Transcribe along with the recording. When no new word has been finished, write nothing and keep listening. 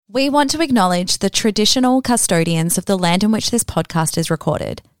We want to acknowledge the traditional custodians of the land in which this podcast is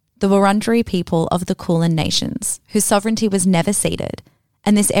recorded, the Wurundjeri people of the Kulin Nations, whose sovereignty was never ceded,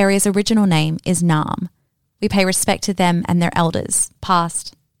 and this area's original name is Naarm. We pay respect to them and their elders,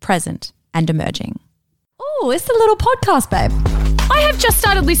 past, present, and emerging. Oh, it's a little podcast, babe. I have just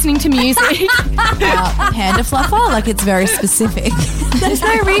started listening to music. Panda fluffer, like it's very specific. There's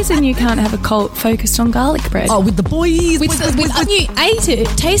no reason you can't have a cult focused on garlic bread. Oh, with the boys. You ate it. It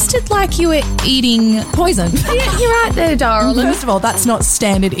tasted like you were eating poison. Yeah, you're right there, darling. First of all, that's not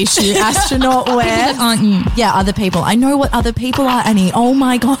standard issue astronaut wear. Aren't you? Yeah, other people. I know what other people are, Annie. Oh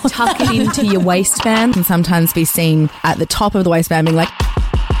my God. Tuck it into your waistband. Can sometimes be seen at the top of the waistband being like,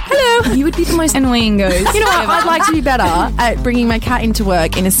 hello. You would be the most annoying ghost. You know what? I'd like to be better at bringing my cat into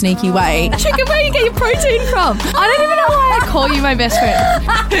work in a sneaky way. Chicken, where you get your protein from? I don't even know why I call you my best friend.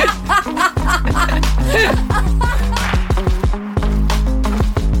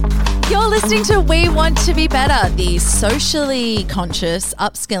 You're listening to We Want to Be Better, the socially conscious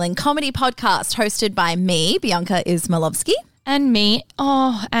upskilling comedy podcast hosted by me, Bianca Ismailovsky. And me.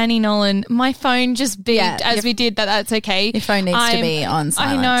 Oh, Annie Nolan. My phone just beeped as we did that. That's okay. Your phone needs to be on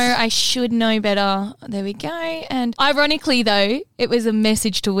silent. I know. I should know better. There we go. And ironically, though, it was a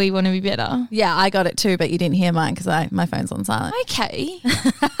message to We Want to Be Better. Yeah, I got it too, but you didn't hear mine because my phone's on silent. Okay.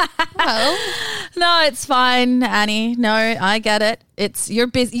 Well. No, it's fine, Annie. No, I get it. You're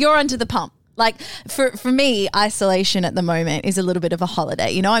busy. You're under the pump. Like for me, isolation at the moment is a little bit of a holiday.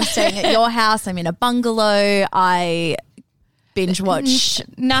 You know, I'm staying at your house. I'm in a bungalow. I binge watch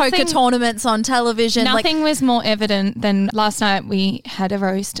poker tournaments on television. Nothing was more evident than last night we had a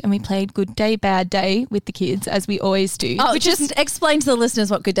roast and we played Good Day, Bad Day with the kids, as we always do. Oh, just explain to the listeners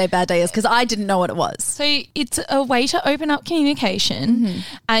what Good Day, Bad Day is, because I didn't know what it was. So it's a way to open up communication,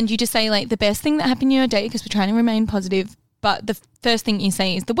 and you just say like the best thing that happened in your day, because we're trying to remain positive. But the first thing you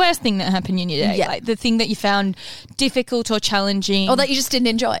say is the worst thing that happened in your day, like the thing that you found difficult or challenging. Or that you just didn't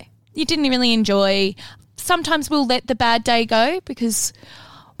enjoy. You didn't really enjoy. Sometimes we'll let the bad day go, because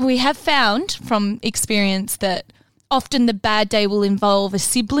we have found from experience that often the bad day will involve a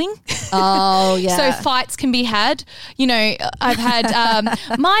sibling. Oh, yeah. So fights can be had. You know, I've had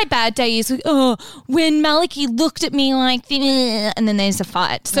my bad day is when Maliki looked at me like this, and then there's a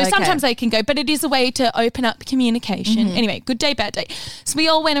fight. So sometimes they can go, but it is a way to open up communication. Anyway, good day, bad day. So we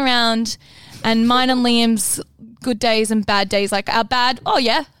all went around, and mine and Liam's good days and bad days, like our bad,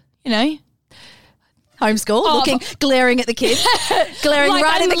 homeschool, glaring at the kids, glaring like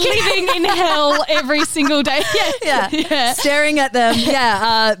right at the kids. living in hell every single day. Yeah. Staring at them.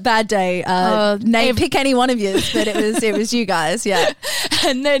 Yeah, bad day. Pick any one of you, but it was you guys. Yeah,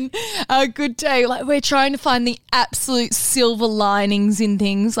 and then a good day. Like we're trying to find the absolute silver linings in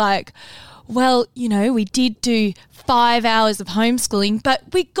things. Like, well, we did do 5 hours of homeschooling, but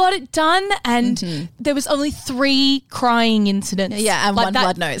we got it done, and there was only 3 crying incidents. Yeah, and one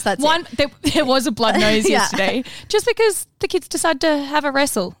blood nose. That's it. There was a blood nose yesterday, just because the kids decided to have a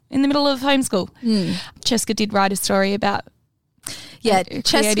wrestle in the middle of homeschool. Cheska did write a story about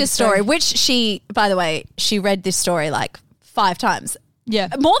Cheska's story, which she, by the way, she read this story like 5 times. Yeah,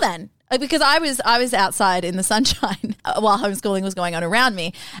 more than. Because I was outside in the sunshine while homeschooling was going on around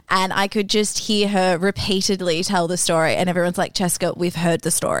me, and I could just hear her repeatedly tell the story, and everyone's like, Cheska, we've heard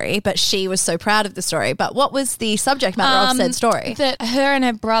the story, but she was so proud of the story. But what was the subject matter of said story? That her and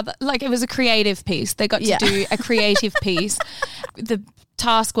her brother, like it was a creative piece. They got to do a creative piece. The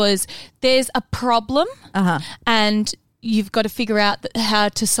task was there's a problem and you've got to figure out how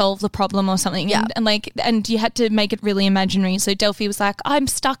to solve the problem or something. Yeah. And you had to make it really imaginary. So Delphi was like, I'm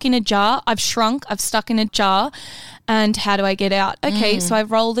stuck in a jar. I've shrunk. I've stuck in a jar. And how do I get out? Okay, so I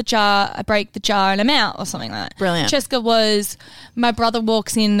roll the jar, I break the jar, and I'm out, or something like that. Brilliant. Cheska was, my brother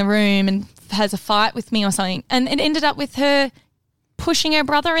walks in the room and has a fight with me or something. And it ended up with her pushing her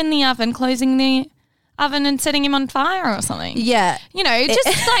brother in the oven, closing the oven and setting him on fire or something. Yeah.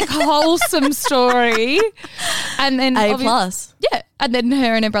 Just like wholesome story. And then A+. Yeah. And then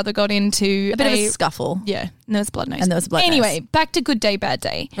her and her brother got into a bit of a scuffle. Yeah. And there was blood nose. Anyway, back to Good Day, Bad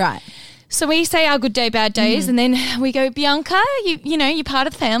Day. Right. So we say our good day, bad days, and then we go, Bianca, you're part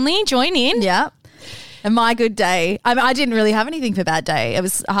of the family, join in. Yeah. And my good day, I didn't really have anything for bad day. It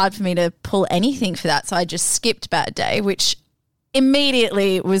was hard for me to pull anything for that, so I just skipped bad day, which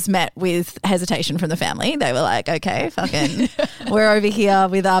immediately was met with hesitation from the family. They were like, okay, fucking, we're over here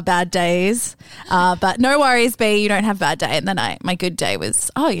with our bad days. But no worries, B, you don't have bad day. And then my good day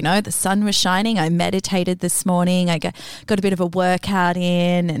was, the sun was shining. I meditated this morning. I got a bit of a workout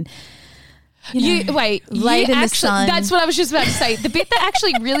in, and laid in the sun. That's what I was just about to say. The bit that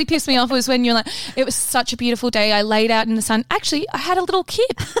actually really pissed me off was when you're like, it was such a beautiful day. I laid out in the sun. Actually, I had a little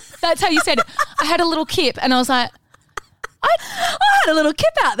kip. That's how you said it. I had a little kip, and I was like, I had a little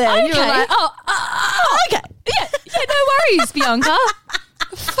kip out there. Okay. And you were like, okay. Yeah, no worries, Bianca.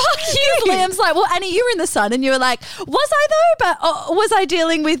 Fuck you. Liam's like, well, Annie, you were in the sun. And you were like, was I though? But was I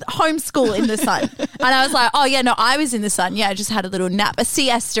dealing with homeschool in the sun? And I was like, oh, yeah, no, I was in the sun. Yeah, I just had a little nap, a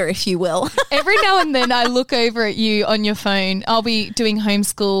siesta, if you will. Every now and then I look over at you on your phone. I'll be doing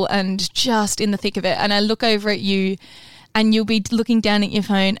homeschool and just in the thick of it. And I look over at you and you'll be looking down at your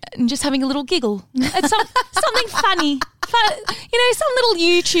phone and just having a little giggle. It's something funny. Some little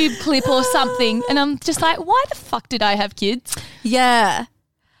YouTube clip or something. And I'm just like, why the fuck did I have kids? Yeah,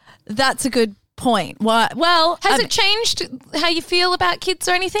 that's a good point. Why? Well, has it changed how you feel about kids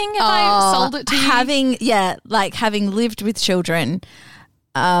or anything? Have I sold it to you? Having lived with children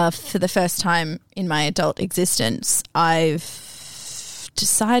for the first time in my adult existence, I've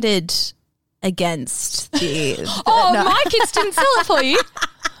decided against the my kids didn't sell it for you.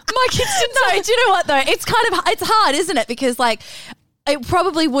 My kids didn't sell it. Do you know what though? It's it's hard, isn't it? Because it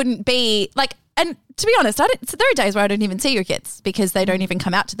probably wouldn't be and to be honest, there are days where I don't even see your kids because they don't even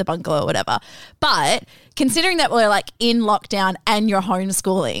come out to the bungalow or whatever. But considering that we're in lockdown and you're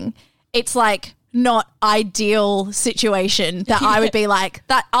homeschooling, it's not ideal situation that I would be like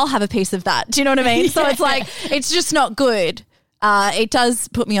that. I'll have a piece of that. Do you know what I mean? So it's it's just not good. It does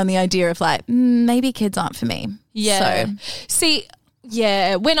put me on the idea of maybe kids aren't for me. Yeah. So. See,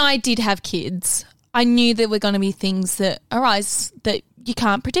 yeah, when I did have kids, I knew there were going to be things that arise that you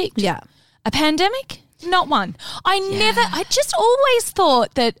can't predict. Yeah. A pandemic? Not one. I just always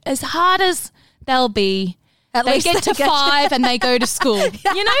thought that as hard as they'll be, they get to 5 and they go to school.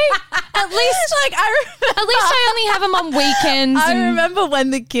 Yeah. You know? At least I only have them on weekends. I remember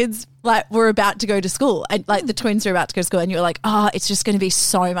when the kids were about to go to school and the twins were about to go to school and you were like, it's just going to be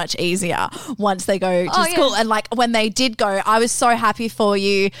so much easier once they go to school. Yeah. And when they did go, I was so happy for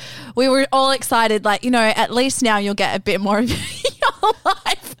you. We were all excited, at least now you'll get a bit more of your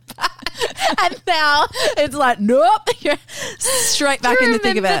life back. And now it's nope, you're straight back in the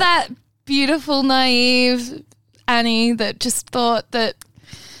thick of it. Remember that beautiful, naive Annie that just thought that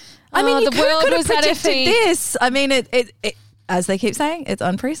you the world was at her feet. This. I mean, it as they keep saying, it's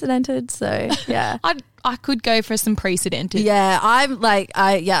unprecedented. So yeah, I could go for some precedented. Yeah,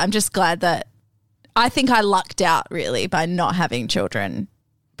 I'm just glad that I think I lucked out really by not having children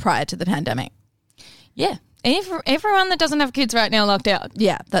prior to the pandemic. Yeah, everyone that doesn't have kids right now lucked out.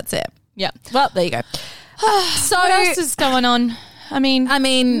 Yeah, that's it. Yeah. Well, there you go. So what else is going on? I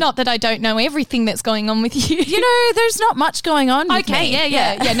mean, not that I don't know everything that's going on with you. There's not much going on with me.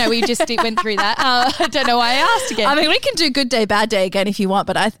 Yeah. No, we just went through that. I don't know why I asked again. We can do good day, bad day again if you want,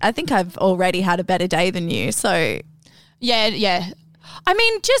 but I think I've already had a better day than you. So yeah.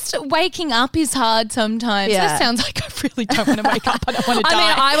 Just waking up is hard sometimes. Yeah. That sounds like I really don't want to wake up. I don't want to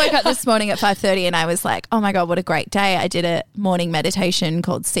die. I woke up this morning at 5:30 and I was like, oh my God, what a great day. I did a morning meditation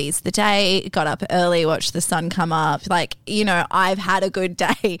called Seize the Day, got up early, watched the sun come up. I've had a good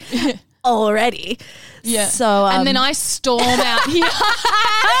day already. Yeah. So and then I storm out here.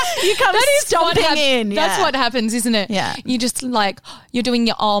 You come stomping in. That's what happens, isn't it? Yeah. You just you're doing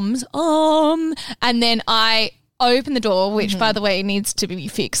your ohms, and then I open the door, which by the way needs to be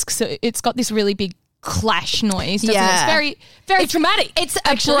fixed. So it's got this really big clash noise. Doesn't it? It's very, very dramatic. It's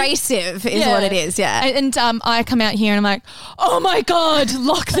abrasive is what it is. Yeah. And I come out here and I'm like, oh my God,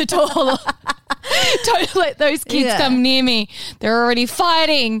 lock the door. Don't let those kids come near me. They're already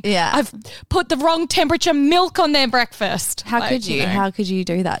fighting. Yeah. I've put the wrong temperature milk on their breakfast. How could you? How could you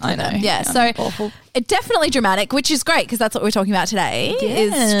do that to I know. them? Yeah. So awful. Definitely dramatic, which is great because that's what we're talking about today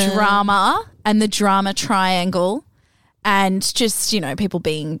is drama and the drama triangle and just, people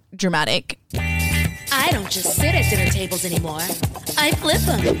being dramatic. I don't just sit at dinner tables anymore. I flip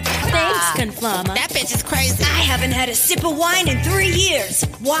them. Thanks, Conflama. That bitch is crazy. I haven't had a sip of wine in 3 years.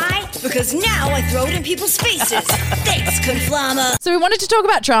 Why? Because now I throw it in people's faces. Thanks, Conflama. So we wanted to talk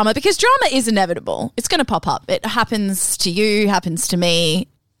about drama because drama is inevitable. It's going to pop up. It happens to you, happens to me.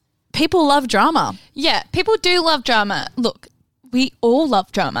 People love drama. Yeah, people do love drama. Look, we all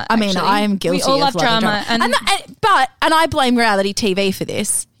love drama. Actually. I am guilty we all of love drama. And I blame reality TV for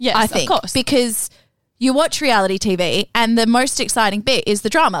this. Yes, I think, of course. Because you watch reality TV and the most exciting bit is the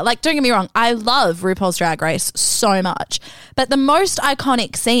drama. Don't get me wrong, I love RuPaul's Drag Race so much. But the most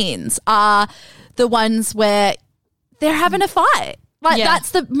iconic scenes are the ones where they're having a fight.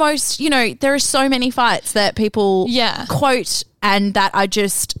 That's the most, there are so many fights that people quote and that are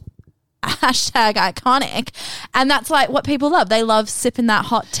just hashtag iconic. And that's like what people love. They love sipping that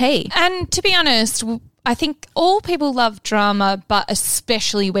hot tea. And to be honest, I think all people love drama, but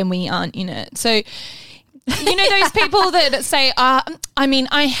especially when we aren't in it. So, you know, those people that say,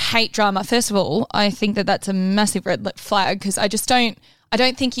 I hate drama. First of all, I think that that's a massive red flag because I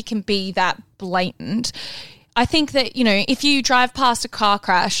don't think you can be that blatant. I think that, you know, if you drive past a car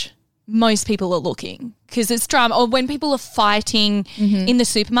crash, most people are looking because it's drama. Or when people are fighting in the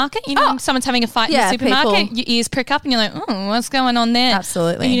supermarket, you know, someone's having a fight in the supermarket, your ears prick up and you're like, oh, what's going on there?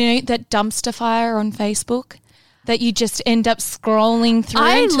 Absolutely. You know, that dumpster fire on Facebook that you just end up scrolling through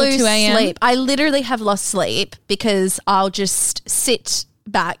until 2 a.m. Sleep. I literally have lost sleep because I'll just sit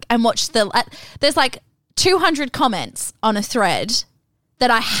back and watch there's like 200 comments on a thread that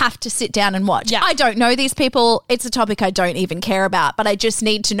I have to sit down and watch. Yeah. I don't know these people. It's a topic I don't even care about, but I just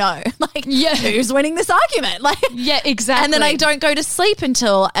need to know, like, who's winning this argument? Like, yeah, exactly. And then I don't go to sleep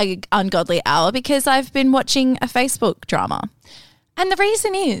until an ungodly hour because I've been watching a Facebook drama. And the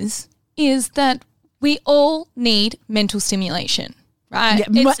reason is that we all need mental stimulation, right?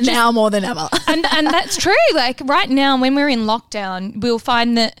 Yeah, now more than ever. and that's true. Like right now when we're in lockdown, we'll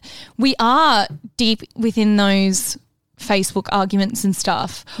find that we are deep within those Facebook arguments and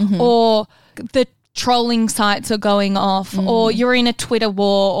stuff, or the trolling sites are going off, or you're in a Twitter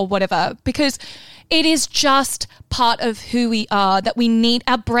war or whatever, because it is just part of who we are that we need.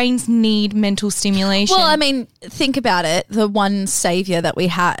 Our brains need mental stimulation. Well, I mean, think about it. The one savior that we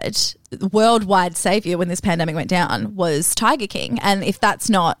had, the worldwide savior when this pandemic went down, was Tiger King. And if that's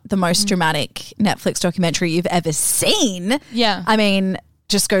not the most dramatic Netflix documentary you've ever seen, I mean,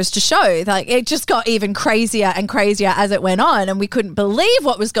 just goes to show, like, it just got even crazier and crazier as it went on, and we couldn't believe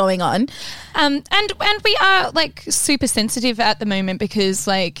what was going on. And we are like super sensitive at the moment because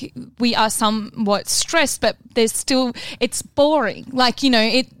like we are somewhat stressed, but there's still, it's boring. Like, you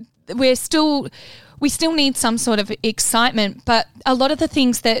know, we still need some sort of excitement, but a lot of the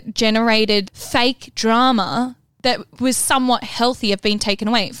things that generated fake drama that was somewhat healthy have been taken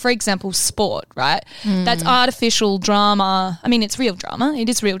away. For example, sport, right? That's artificial drama. I mean, it's real drama. It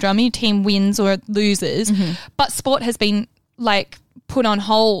is real drama. Your team wins or loses. But sport has been like put on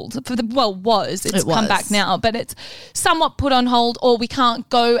hold for it's come back now, but it's somewhat put on hold, or we can't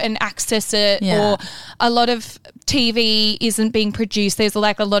go and access it, or a lot of TV isn't being produced. There's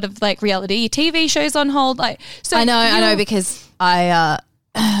like a lot of like reality TV shows on hold. Like, so I know because I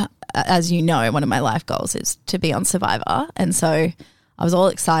as you know, one of my life goals is to be on Survivor. And so I was all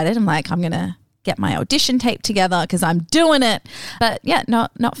excited. I'm like, I'm going to get my audition tape together because I'm doing it. But yeah,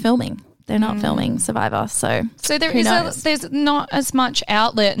 not filming. They're not filming Survivor. So there's not as much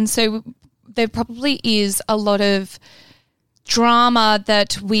outlet. And so there probably is a lot of drama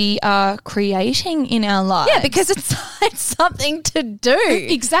that we are creating in our lives. Yeah, because it's something to do.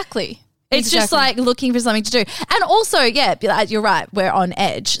 Exactly. It's just like looking for something to do. And also, yeah, you're right, we're on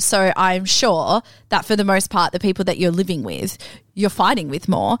edge. So I'm sure that for the most part, the people that you're living with, you're fighting with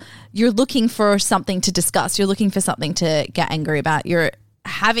more. You're looking for something to discuss. You're looking for something to get angry about. You're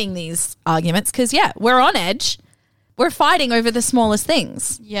having these arguments because, we're on edge. We're fighting over the smallest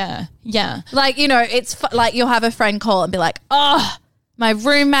things. Yeah. Like, you know, it's like you'll have a friend call and be like, oh, my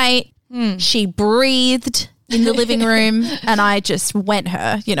roommate, she breathed in the living room and I just went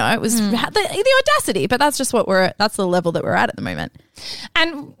her, you know, it was the audacity, but that's just that's the level that we're at the moment.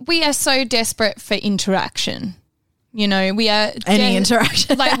 And we are so desperate for interaction. You know, we are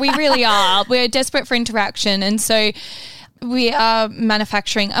interaction. Like we really are. We're desperate for interaction. And so we are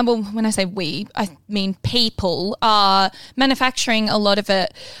manufacturing, well, when I say we, I mean people are manufacturing a lot of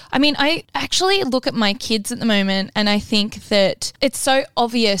it. I mean, I actually look at my kids at the moment and I think that it's so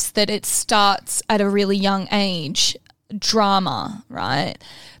obvious that it starts at a really young age, drama, right?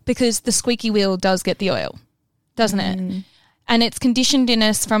 Because the squeaky wheel does get the oil, doesn't it? And it's conditioned in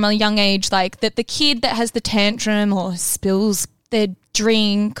us from a young age, like that the kid that has the tantrum or spills their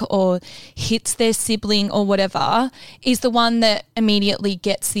drink or hits their sibling or whatever is the one that immediately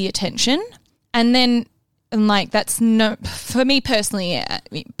gets the attention. And then, and like, that's for me personally,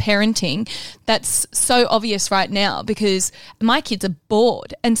 parenting, that's so obvious right now because my kids are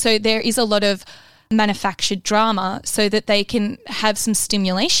bored. And so there is a lot of manufactured drama so that they can have some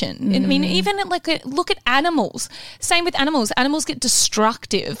stimulation. I mean, even look at animals. Same with animals. Animals get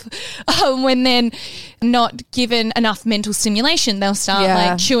destructive when they're not given enough mental stimulation. They'll start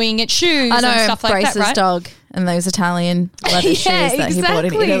like chewing at shoes and stuff like Grace's that, right? dog and those Italian leather shoes that he bought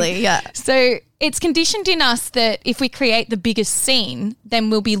in Italy. Yeah. So it's conditioned in us that if we create the biggest scene, then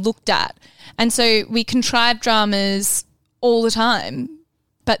we'll be looked at. And so we contrive dramas all the time,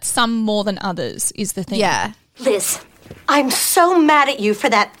 but some more than others is the thing. Yeah. Liz, I'm so mad at you for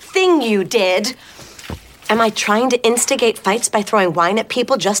that thing you did. Am I trying to instigate fights by throwing wine at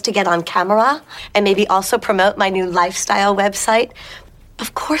people just to get on camera? And maybe also promote my new lifestyle website?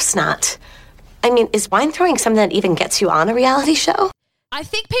 Of course not. I mean, is wine throwing something that even gets you on a reality show? I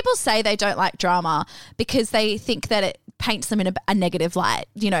think people say they don't like drama because they think that it paints them in a negative light.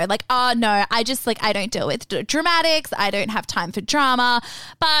 You know, like, oh, no, I don't deal with dramatics. I don't have time for drama.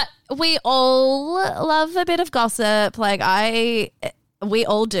 But we all love a bit of gossip. We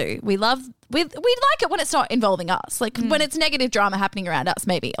all do. We like it when it's not involving us. Like when it's negative drama happening around us,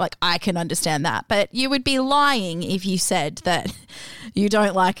 maybe like I can understand that. But you would be lying if you said that you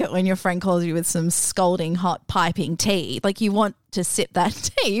don't like it when your friend calls you with some scolding hot piping tea. Like you want to sip that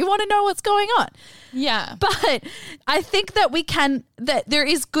tea. You want to know what's going on. Yeah. But I think that that there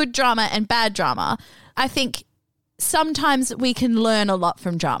is good drama and bad drama. I think sometimes we can learn a lot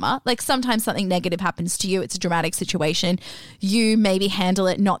from drama. Like sometimes something negative happens to you. It's a dramatic situation. You maybe handle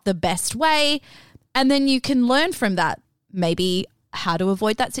it not the best way. And then you can learn from that, maybe how to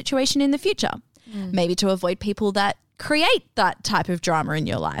avoid that situation in the future. Maybe to avoid people that create that type of drama in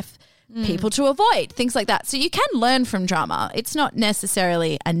your life. People to avoid, things like that. So you can learn from drama. It's not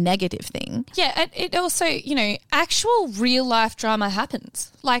necessarily a negative thing. Yeah, it also, actual real life drama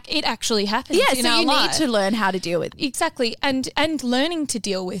happens. Like it actually happens in so our you life. need to learn how to deal with it. Exactly. And learning to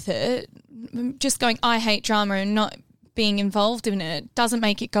deal with it, just going, I hate drama and not being involved in it doesn't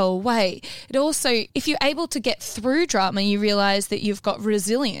make it go away. It also, if you're able to get through drama, you realise that you've got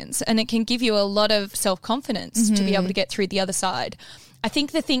resilience and it can give you a lot of self-confidence to be able to get through the other side. I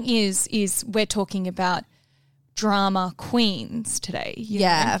think the thing is we're talking about drama queens today. You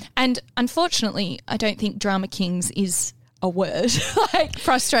know? And unfortunately, I don't think drama kings is a word. Like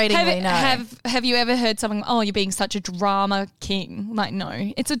frustratingly, no. Have you ever heard someone, oh, you're being such a drama king? Like, no,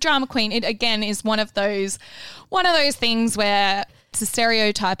 it's a drama queen. It again is one of those things where it's a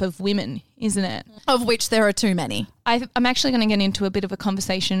stereotype of women, isn't it? Of which there are too many. I'm actually going to get into a bit of a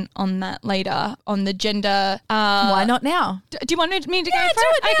conversation on that later, on the gender. Why not now? Do you want me to go for do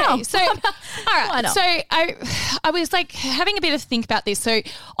it now. Okay, so all right. Why not? So I was like having a bit of think about this. So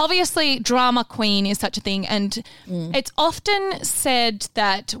obviously, drama queen is such a thing, and it's often said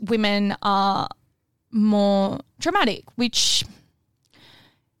that women are more dramatic, which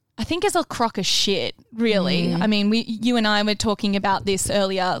I think is a crock of shit, really. I mean, you and I were talking about this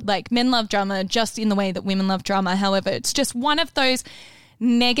earlier. Like, men love drama just in the way that women love drama. However, it's just one of those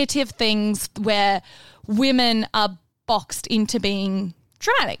negative things where women are boxed into being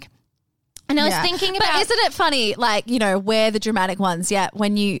dramatic. And I was thinking about... But isn't it funny, like, we're the dramatic ones, yet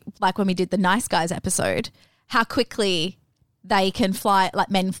when we did the Nice Guys episode, how quickly they can fly,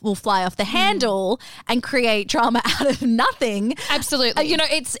 like men will fly off the handle and create drama out of nothing. Absolutely.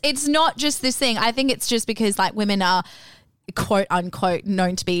 It's not just this thing. I think it's just because like women are quote unquote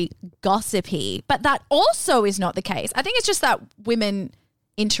known to be gossipy, but that also is not the case. I think it's just that women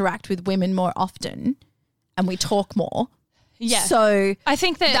interact with women more often and we talk more. Yeah. So I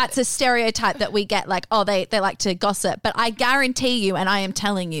think that's a stereotype that we get, like, oh, they like to gossip. But I guarantee you, and I am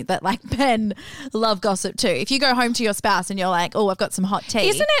telling you that like men love gossip too. If you go home to your spouse and you're like, oh, I've got some hot tea.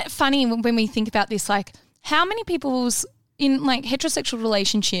 Isn't it funny when we think about this, like how many people's in like heterosexual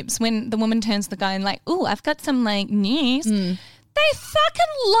relationships, when the woman turns to the guy and like, oh, I've got some like news. They fucking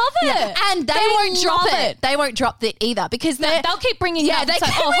love it. Yeah, and they won't drop it. They won't drop it either because they'll keep bringing it up. They like,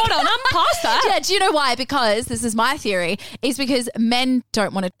 oh, hold on, I'm past that. Yeah, do you know why? Because this is my theory, is because men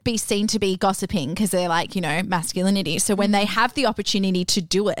don't want to be seen to be gossiping because they're like, masculinity. So when they have the opportunity to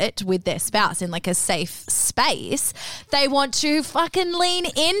do it with their spouse in like a safe space, they want to fucking lean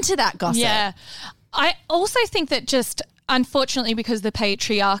into that gossip. Yeah. I also think that just... unfortunately, because of the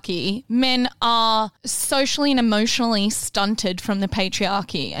patriarchy, men are socially and emotionally stunted from the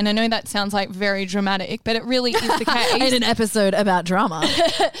patriarchy. And I know that sounds like very dramatic, but it really is the case. In an episode about drama.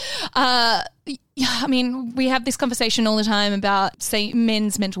 I mean, we have this conversation all the time about, say,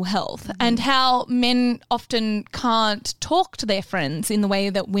 men's mental health and how men often can't talk to their friends in the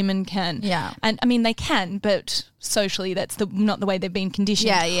way that women can. Yeah. And I mean, they can, but socially that's not the way they've been conditioned.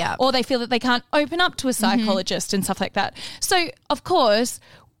 Yeah, yeah. Or they feel that they can't open up to a psychologist and stuff like that. So, of course,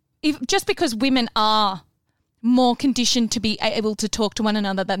 just because women are more conditioned to be able to talk to one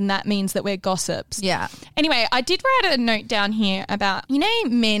another, then that means that we're gossips. Yeah. Anyway, I did write a note down here about,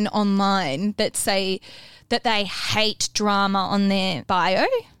 men online that say that they hate drama on their bio.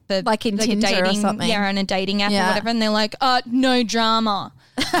 Like in Tinder dating, or something. Yeah, on a dating app or whatever. And they're like, no drama.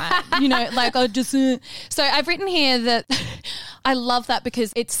 So I've written here that I love that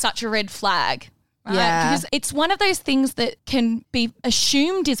because it's such a red flag. right? Yeah. Because it's one of those things that can be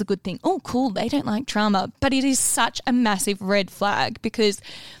assumed is a good thing. Oh, cool, they don't like drama. But it is such a massive red flag because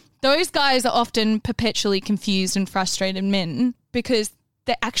those guys are often perpetually confused and frustrated men because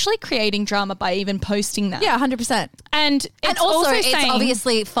they're actually creating drama by even posting that. Yeah, 100%. And also it's it's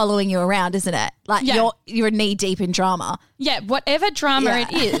obviously following you around, isn't it? Like you're knee deep in drama. Yeah, whatever drama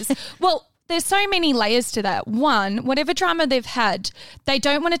it is. Well, there's so many layers to that. One, whatever drama they've had, they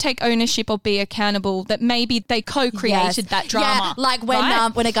don't want to take ownership or be accountable that maybe they co-created that drama. Yeah, like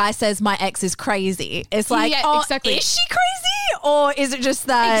when a guy says my ex is crazy, it's like, exactly. Is she crazy? Or is it just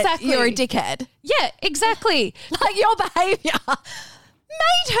that you're a dickhead? Yeah, exactly. Like your behaviour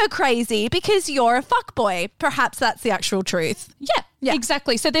made her crazy because you're a fuckboy. Perhaps that's the actual truth. Yeah,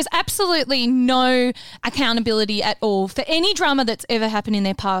 exactly. So there's absolutely no accountability at all for any drama that's ever happened in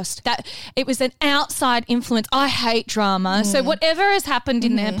their past. That it was an outside influence. I hate drama. So whatever has happened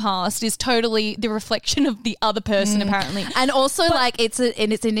in their past is totally the reflection of the other person, apparently. And also, it's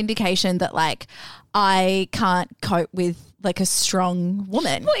an indication that like I can't cope with like a strong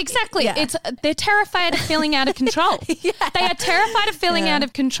woman. Well, exactly. Yeah. They're terrified of feeling out of control. They are terrified of feeling out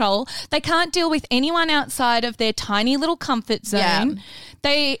of control. They can't deal with anyone outside of their tiny little comfort zone. Yeah.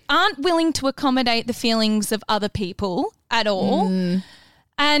 They aren't willing to accommodate the feelings of other people at all.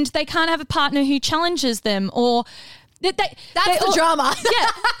 And they can't have a partner who challenges them or... That's the drama. Yeah,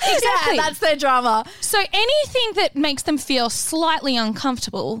 exactly. Yeah, that's their drama. So anything that makes them feel slightly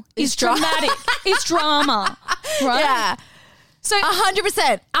uncomfortable is dramatic. It's drama, right? Yeah. So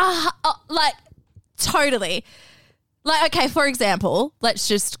 100%. Like, totally. Like, okay, for example, let's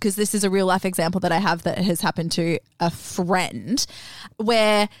just, because this is a real life example that I have that has happened to a friend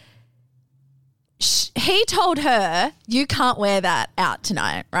where he told her, you can't wear that out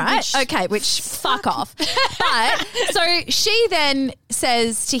tonight, right? Which fuck off. But so she then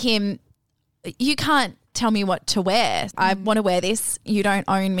says to him, you can't tell me what to wear. I want to wear this. You don't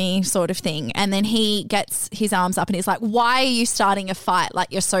own me, sort of thing. And then he gets his arms up and he's like, why are you starting a fight?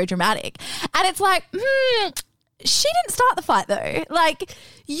 Like, you're so dramatic. And it's like, she didn't start the fight though. Like,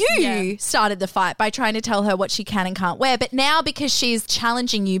 you started the fight by trying to tell her what she can and can't wear. But now because she's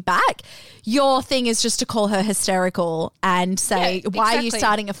challenging you back, your thing is just to call her hysterical and say, why are you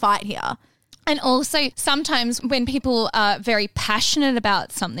starting a fight here? And also sometimes when people are very passionate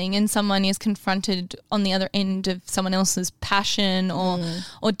about something and someone is confronted on the other end of someone else's passion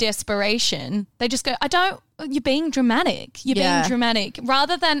or desperation, they just go, you're being dramatic. You're being dramatic,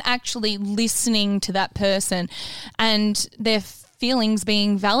 rather than actually listening to that person and their feelings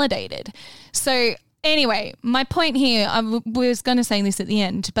being validated. So anyway, my point here, I was going to say this at the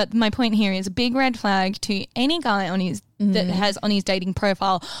end, but my point here is a big red flag to any guy on his that has on his dating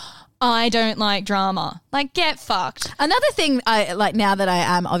profile, I don't like drama. Like, get fucked. Another thing I like now that I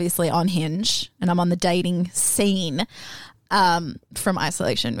am obviously on Hinge and I'm on the dating scene from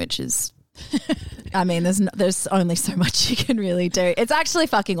isolation, which is, I mean, there's only so much you can really do. It's actually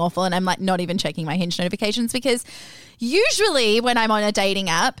fucking awful, and I'm like not even checking my Hinge notifications because usually when I'm on a dating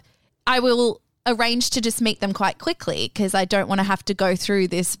app, I will arrange to just meet them quite quickly because I don't want to have to go through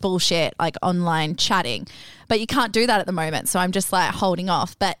this bullshit like online chatting. But you can't do that at the moment, so I'm just like holding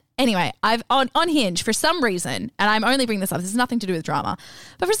off. But anyway, I've on Hinge for some reason, and I'm only bringing this up, this has nothing to do with drama,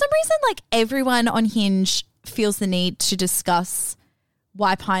 but for some reason, like everyone on Hinge feels the need to discuss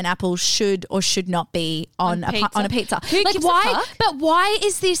why pineapple should or should not be on a pizza. Who like gives why? a fuck? But why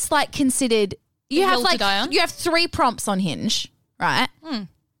is this like considered? You have hill to die on? you have 3 prompts on Hinge, right?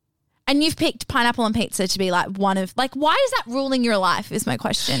 And you've picked pineapple on pizza to be like one of, like, why is that ruling your life is my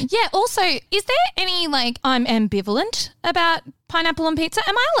question. Yeah, also, is there any, like, I'm ambivalent about pineapple on pizza?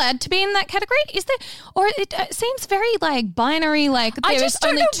 Am I allowed to be in that category? Is there, or it seems very, like, binary, like, there's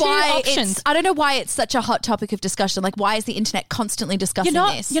only 2 options. I don't know why it's such a hot topic of discussion. Like, why is the internet constantly discussing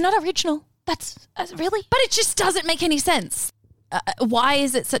this? You're not original. That's really? But it just doesn't make any sense. Why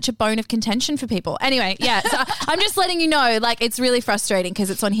is it such a bone of contention for people? Anyway, yeah, so I'm just letting you know, like, it's really frustrating because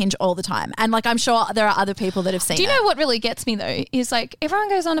it's on Hinge all the time. And, like, I'm sure there are other people that have seen it. Do you know what really gets me, though, is, like, everyone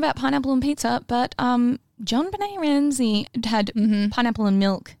goes on about pineapple and pizza, but John Benet Ramsey had pineapple and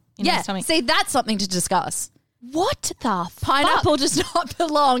milk in his stomach. See, that's something to discuss. What the Pineapple does not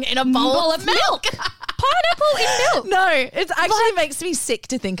belong in a bowl of milk. Pineapple in milk. No, it actually makes me sick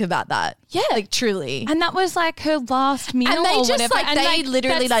to think about that. Yeah. Like, truly. And that was like her last meal and they or just whatever. like, they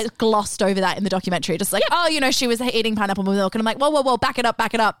literally like glossed over that in the documentary. Just like, oh, you know, she was eating pineapple with milk. And I'm like, whoa, back it up.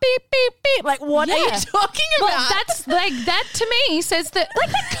 Beep, beep, beep. Like, what are you talking about? Well, that's like, that to me says that,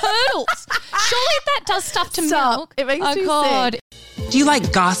 like, that curdles. Surely that does stuff to milk. It makes me sick. Do you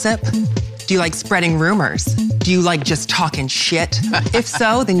like gossip? Do you like spreading rumors? Do you like just talking shit? If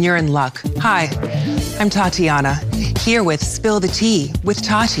so, then you're in luck. Hi, I'm Tatiana, here with Spill the Tea with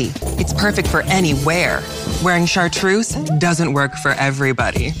Tati. It's perfect for anywhere. Wearing chartreuse doesn't work for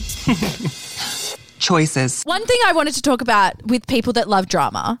everybody. Choices. One thing I wanted to talk about with people that love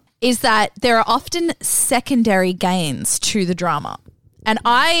drama is that there are often secondary gains to the drama. And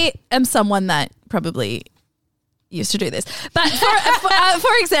I am someone that probably used to do this. But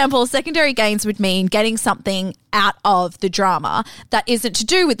for example, secondary gains would mean getting something out of the drama that isn't to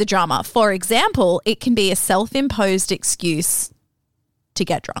do with the drama. For example, it can be a self-imposed excuse to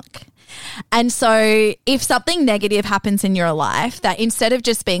get drunk. And so if something negative happens in your life, that instead of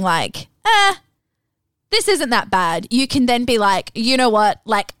just being like, this isn't that bad, you can then be like, you know what,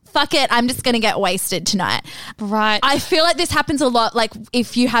 like, fuck it, I'm just going to get wasted tonight. Right. I feel like this happens a lot, like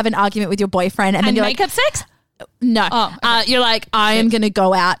if you have an argument with your boyfriend and then you're makeup like, sex? No. Oh, okay. You're like, I am going to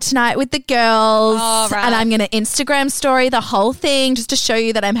go out tonight with the girls and I'm going to Instagram story the whole thing just to show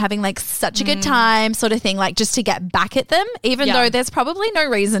you that I'm having like such a good time sort of thing, like just to get back at them, even though there's probably no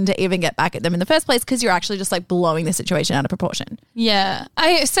reason to even get back at them in the first place because you're actually just like blowing the situation out of proportion. Yeah.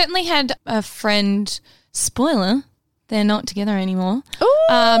 I certainly had a friend, spoiler, they're not together anymore.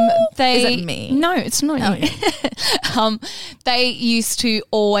 Ooh, is it me? No, it's not you. They used to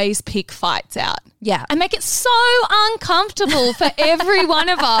always pick fights out. Yeah. And make it so uncomfortable for every one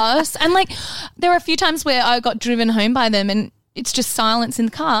of us. And like there were a few times where I got driven home by them and it's just silence in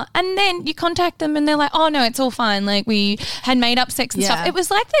the car. And then you contact them and they're like, oh, no, it's all fine. Like we had made up sex and stuff. It was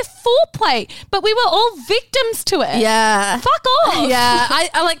like their foreplay, but we were all victims to it. Yeah. Fuck off. Yeah.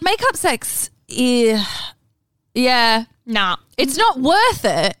 I like makeup sex. Yeah. Nah. It's not worth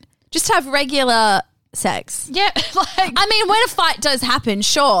it. Just have regular sex. Yeah. Like, I mean, when a fight does happen,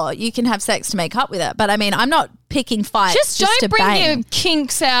 sure, you can have sex to make up with it. But I mean, I'm not picking fights just don't to bring bang. your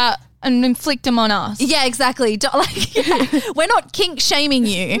kinks out and inflict them on us. Yeah, exactly. We're not kink shaming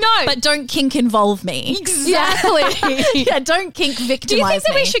you. No. But don't kink involve me. Exactly. Yeah, don't kink victimize Do you think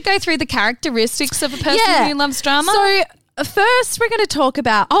that me. we should go through the characteristics of a person who loves drama? So first we're going to talk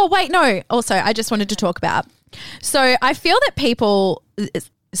about, also I just wanted to talk about, so I feel that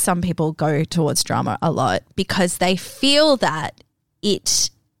some people go towards drama a lot because they feel that we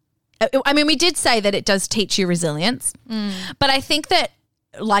did say that it does teach you resilience, but I think that,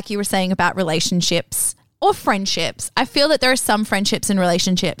 like you were saying about relationships or friendships, I feel that there are some friendships and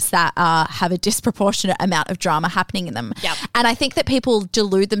relationships that have a disproportionate amount of drama happening in them. Yep. And I think that people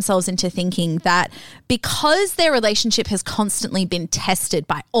delude themselves into thinking that because their relationship has constantly been tested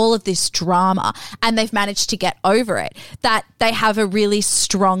by all of this drama and they've managed to get over it, that they have a really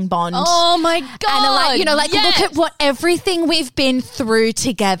strong bond. Oh my God. And are like, yes. Look at what everything we've been through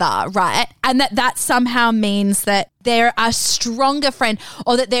together, right? And that somehow means that they're a stronger friend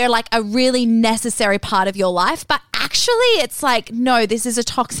or that they're like a really necessary part of your life. But actually it's like, no, this is a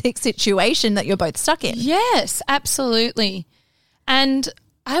toxic situation that you're both stuck in. Yes, absolutely. And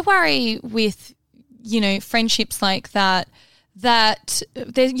I worry with, friendships like that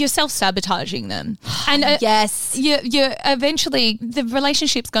you're self-sabotaging them. And yes. You're eventually, the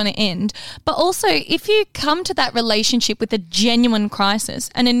relationship's going to end. But also, if you come to that relationship with a genuine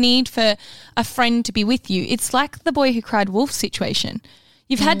crisis and a need for a friend to be with you, it's like the boy who cried wolf situation.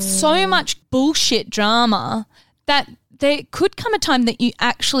 You've had so much bullshit drama that there could come a time that you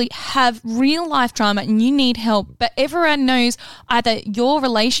actually have real life drama and you need help, but everyone knows either your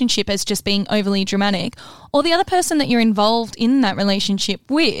relationship as just being overly dramatic or the other person that you're involved in that relationship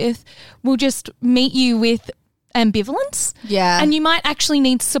with will just meet you with ambivalence. Yeah. And you might actually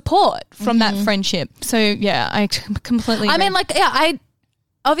need support from that friendship. So, yeah, I completely agree. I mean,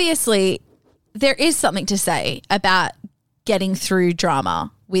 obviously there is something to say about getting through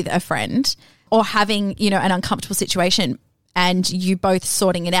drama with a friend or having, an uncomfortable situation and you both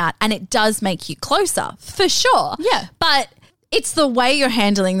sorting it out. And it does make you closer, for sure. Yeah. But it's the way you're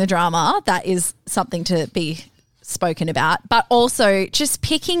handling the drama that is something to be spoken about. But also just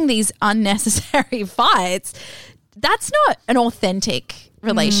picking these unnecessary fights, that's not an authentic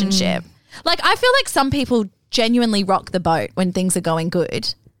relationship. Like, I feel like some people genuinely rock the boat when things are going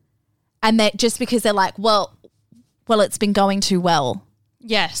good. And that just because they're like, well, it's been going too well.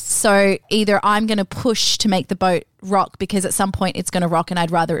 Yes. So either I'm going to push to make the boat rock because at some point it's going to rock and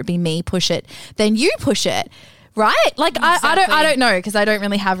I'd rather it be me push it than you push it, right? Like Exactly. I don't know because I don't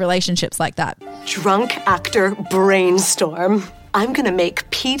really have relationships like that. Drunk actor brainstorm. I'm going to make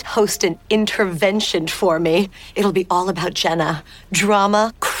Pete host an intervention for me. It'll be all about Jenna.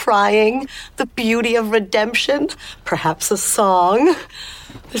 Drama, crying, the beauty of redemption, perhaps a song.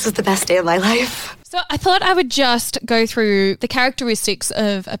 This is the best day of my life. So I thought I would just go through the characteristics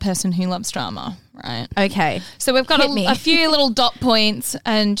of a person who loves drama, right? Okay. So we've got a few little dot points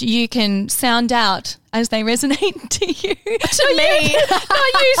and you can sound out as they resonate to you. To me.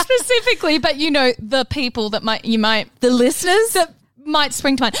 Not you specifically, but the people that the listeners that might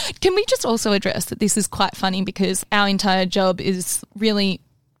spring to mind. Can we just also address that this is quite funny because our entire job is really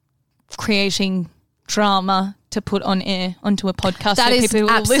creating drama to put on air onto a podcast. That is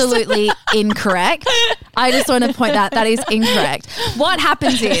absolutely incorrect. I just want to point out that is incorrect. What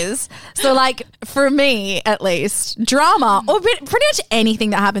happens is, so like for me at least, drama or pretty much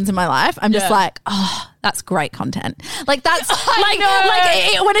anything that happens in my life, I'm just like, oh, that's great content. Like that's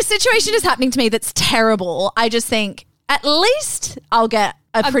when a situation is happening to me that's terrible, I just think at least I'll get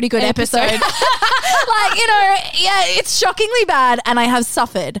a pretty good episode. It's shockingly bad and I have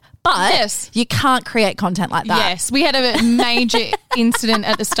suffered, but you can't create content like that. Yes, we had a major incident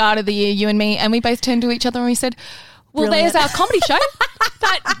at the start of the year, you and me, and we both turned to each other and we said, well, Brilliant. There's our comedy show.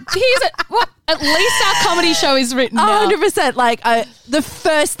 At least our comedy show is written now. 100%. Like the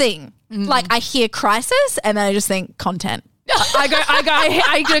first thing, like I hear crisis and then I just think content.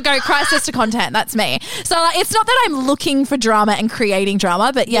 I go crisis to content. That's me. So it's not that I'm looking for drama and creating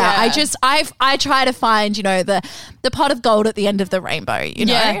drama, but I try to find, the pot of gold at the end of the rainbow,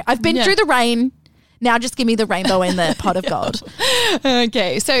 I've been through the rain. Now just give me the rainbow in the pot of gold.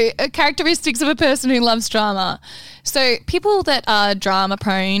 Okay. So characteristics of a person who loves drama. So people that are drama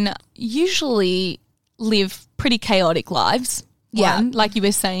prone usually live pretty chaotic lives. Like you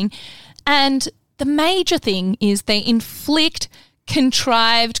were saying. And the major thing is they inflict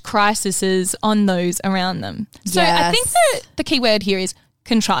contrived crises on those around them. So I think the key word here is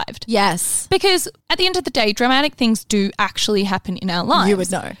contrived. Yes. Because at the end of the day, dramatic things do actually happen in our lives. You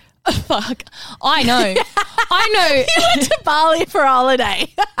would know. Fuck. I know. You went to Bali for a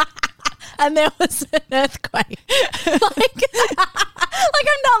holiday. And there was an earthquake. I'm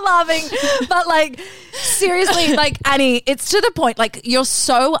not laughing, but seriously, Annie, it's to the point, you're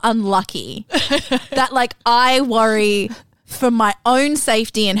so unlucky that I worry for my own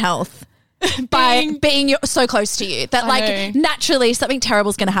safety and health by being so close to you that naturally something terrible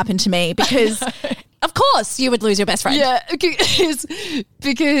is going to happen to me because of course you would lose your best friend. Yeah,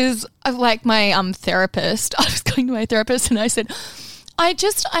 because I my therapist, I was going to my therapist and I said, I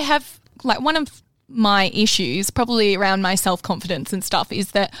have one of my issues probably around my self-confidence and stuff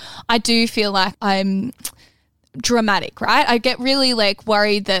is that I do feel like I'm dramatic, right? I get really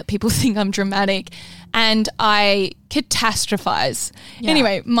worried that people think I'm dramatic and I catastrophize. Yeah.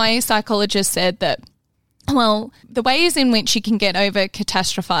 Anyway, my psychologist said that, well, the ways in which you can get over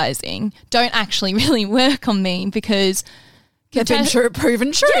catastrophizing don't actually really work on me because they've been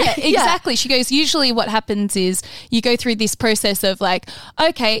proven true. Yeah, exactly. She goes, usually what happens is you go through this process of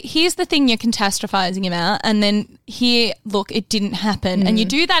okay, here's the thing you're catastrophizing about and then here, look, it didn't happen. And you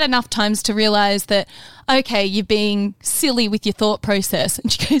do that enough times to realise that, okay, you're being silly with your thought process.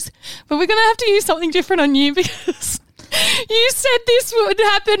 And she goes, but we're going to have to use something different on you because you said this would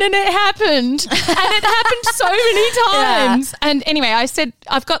happen and it happened. And it happened so many times. Yeah. And anyway, I said,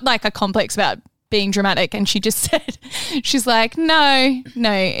 I've got a complex about being dramatic, and she just said, she's like, no,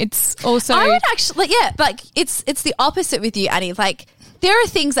 it's also I would actually it's the opposite with you, Annie. There are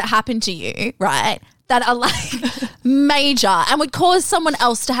things that happen to you, right, that are major and would cause someone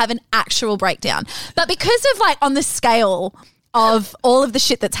else to have an actual breakdown. But because of on the scale of all of the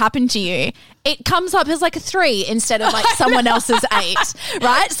shit that's happened to you, it comes up as a 3 instead of someone else's 8,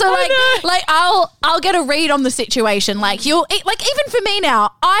 right? So I'll get a read on the situation. Even for me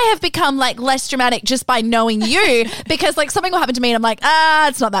now, I have become less dramatic just by knowing you because something will happen to me and I'm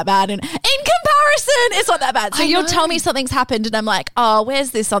it's not that bad. And in comparison, it's not that bad. So you'll tell me something's happened and I'm oh,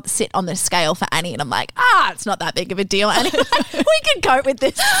 where's this sit on this scale for Annie? And I'm it's not that big of a deal, Annie. We can cope with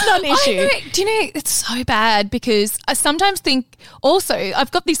this. It's not an issue. Do you know, it's so bad because I sometimes think also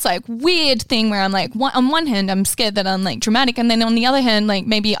I've got this weird thing where I'm on one hand I'm scared that I'm dramatic and then on the other hand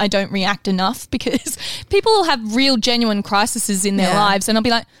maybe I don't react enough because people have real genuine crises in their lives and I'll be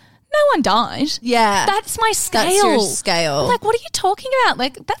no one died. Yeah. That's my scale. That's your scale. What are you talking about?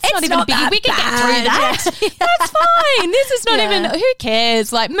 That's not even a biggie. We can get through that. Yeah. That's fine. This is not even, who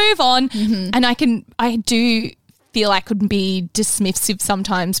cares? Move on. Mm-hmm. And I do feel I could be dismissive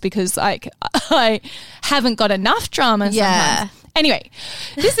sometimes because I haven't got enough drama sometimes. Anyway,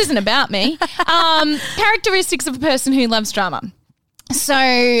 this isn't about me. Characteristics of a person who loves drama. So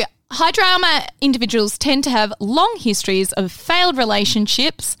high drama individuals tend to have long histories of failed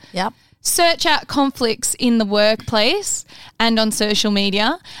relationships. Yep. search out conflicts in the workplace and on social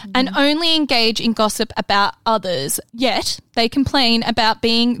media and only engage in gossip about others, yet they complain about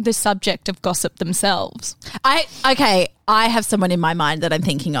being the subject of gossip themselves. I have someone in my mind that I'm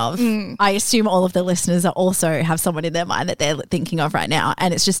thinking of. I assume all of the listeners are also have someone in their mind that they're thinking of right now,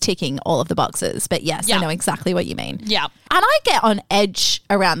 and it's just ticking all of the boxes. But yes, I know exactly what you mean. Yeah. And I get on edge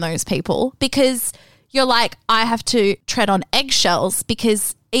around those people because you're like, I have to tread on eggshells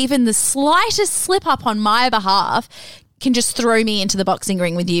because even the slightest slip up on my behalf can just throw me into the boxing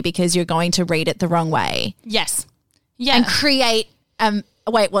ring with you because you're going to read it the wrong way. Yes. Yeah. And create,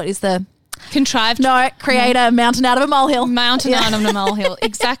 what is the... Contrived. No, create a mountain out of a molehill. Mountain out of a molehill,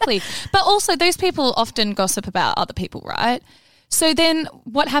 exactly. But also those people often gossip about other people, right? So then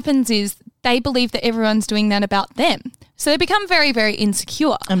what happens is they believe that everyone's doing that about them. So they become very, very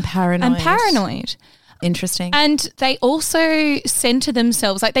insecure. And paranoid. Interesting. And they also center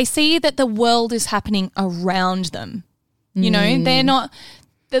themselves, like they see that the world is happening around them. You know, they're not,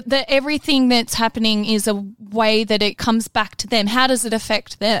 that everything that's happening is a way that it comes back to them. How does it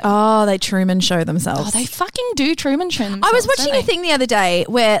affect them? Oh, they Truman Show themselves. Oh, they fucking do Truman Show themselves. I was watching a thing the other day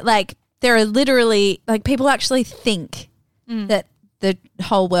where like there are literally like people actually think that the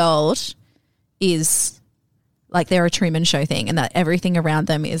whole world is like they're a Truman Show thing and that everything around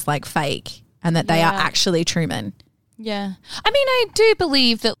them is like fake and that they are actually Truman. Yeah. I mean, I do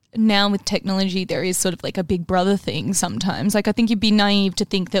believe that now with technology there is sort of like a big brother thing sometimes. Like I think you'd be naive to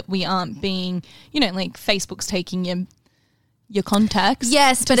think that we aren't being, you know, like Facebook's taking your contacts.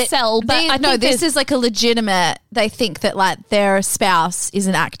 Yes, but sell. But I no, this is like a legitimate, they think that like their spouse is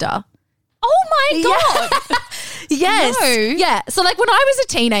an actor. Oh my God. Yes. No. Yeah. So like when I was a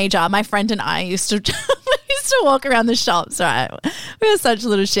teenager, my friend and I used to walk around the shops, right? We were such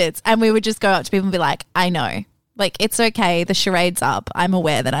little shits and we would just go up to people and be like, I know. Like, it's okay. The charade's up. I'm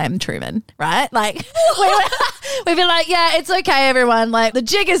aware that I am Truman, right? Like, we'd be like, yeah, it's okay, everyone. Like, the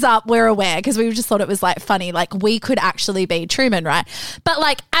jig is up. We're aware because we just thought it was, like, funny. Like, we could actually be Truman, right? But,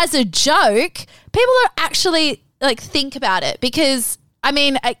 like, as a joke, people are actually, like, think about it because, I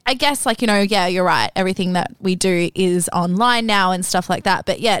mean, I guess, like, you know, yeah, you're right. Everything that we do is online now and stuff like that.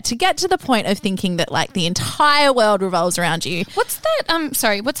 But, yeah, to get to the point of thinking that, like, the entire world revolves around you. What's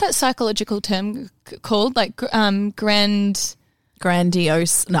that, what's that psychological term called? Like, grandiose.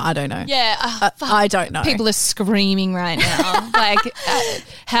 No, I don't know. Yeah. I don't know. People are screaming right now. Like,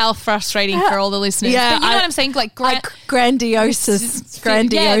 how frustrating for all the listeners. Yeah, but you know what I'm saying? Like, grandiosa.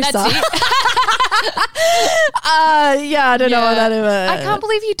 Yeah, that's it. I don't know what that is. I can't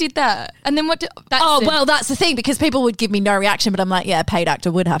believe you did that. And then what? Well, that's the thing because people would give me no reaction, but I'm like, yeah, a paid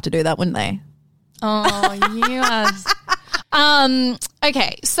actor would have to do that, wouldn't they? Oh, yes.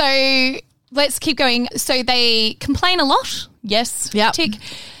 Okay, so let's keep going. So they complain a lot. Yes. Yep. Tick.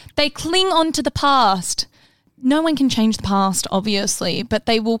 They cling on to the past. No one can change the past, obviously, but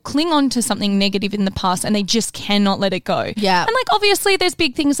they will cling on to something negative in the past and they just cannot let it go. Yeah. And, like, obviously there's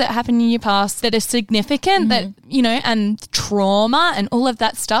big things that happen in your past that are significant that, you know, and trauma and all of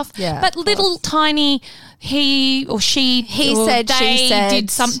that stuff. Yeah, but little tiny he or she or said, they she said. did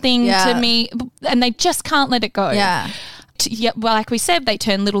something to me and they just can't let it go. Yeah. Yeah, well, like we said, they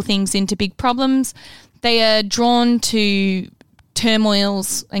turn little things into big problems. They are drawn to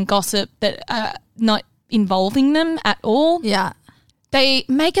turmoils and gossip that are not involving them at all. Yeah. They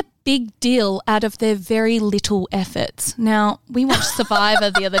make a big deal out of their very little efforts. Now, we watched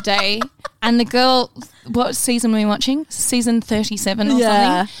Survivor the other day and the girl, what season were we watching? Season 37 or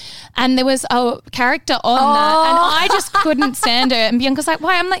something. And there was a character on that and I just couldn't stand her. And Bianca's like,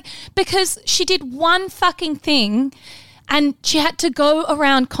 why? I'm like, because she did one fucking thing and she had to go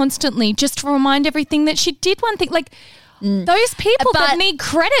around constantly just to remind everything that she did one thing. Like, those people that need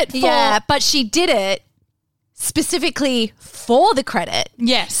credit for. Yeah, but she did it specifically for the credit.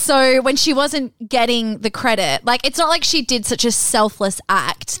 Yes. So when she wasn't getting the credit, like it's not like she did such a selfless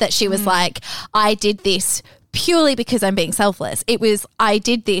act that she was like, I did this purely because I'm being selfless. It was, I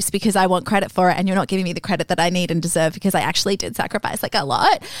did this because I want credit for it and you're not giving me the credit that I need and deserve because I actually did sacrifice like a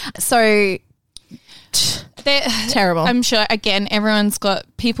lot. So they're terrible. I'm sure, again, everyone's got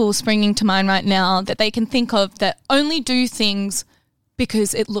people springing to mind right now that they can think of that only do things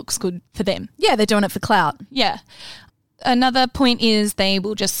because it looks good for them. Yeah, they're doing it for clout. Yeah. Another point is they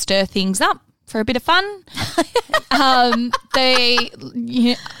will just stir things up for a bit of fun. And the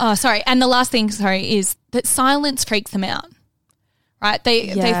last thing, is that silence freaks them out, right?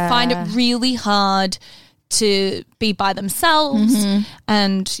 They find it really hard to be by themselves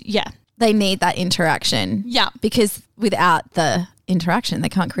and, they need that interaction. Yeah. Because without the interaction, they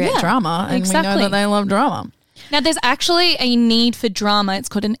can't create drama. And we know that they love drama. Now, there's actually a need for drama. It's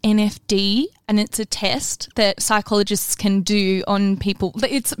called an NFD, and it's a test that psychologists can do on people.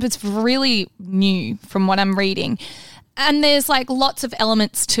 It's really new from what I'm reading. And there's like lots of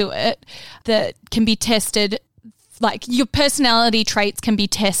elements to it that can be tested. Like your personality traits can be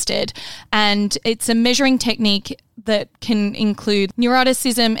tested, and it's a measuring technique that can include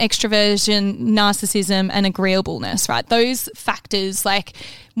neuroticism, extroversion, narcissism, and agreeableness, right? Those factors, like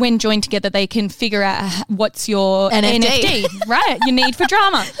when joined together, they can figure out what's your NFD, right? Your need for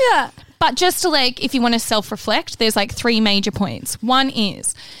drama. Yeah. But just to like, if you want to self-reflect, there's like 3 major points. One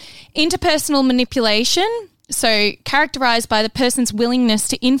is interpersonal manipulation. So characterized by the person's willingness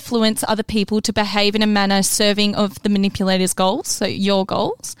to influence other people to behave in a manner serving of the manipulator's goals, so your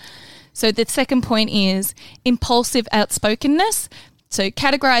goals. So the second point is impulsive outspokenness. So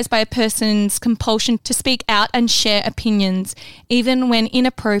categorized by a person's compulsion to speak out and share opinions, even when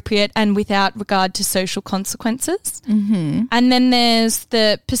inappropriate and without regard to social consequences. Mm-hmm. And then there's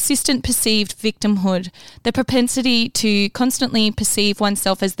the persistent perceived victimhood, the propensity to constantly perceive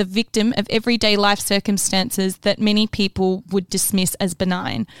oneself as the victim of everyday life circumstances that many people would dismiss as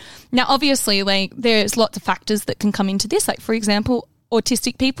benign. Now, obviously, like there's lots of factors that can come into this. Like, for example,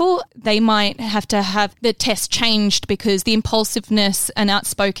 autistic people, they might have to have the test changed because the impulsiveness and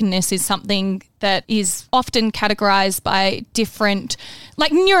outspokenness is something that is often categorized by different,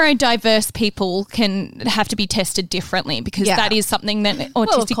 like neurodiverse people can have to be tested differently because that is something that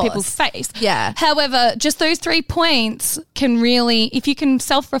autistic people face. Yeah. However, just those 3 points can really, if you can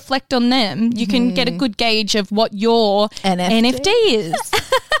self-reflect on them, you can get a good gauge of what your NFD is.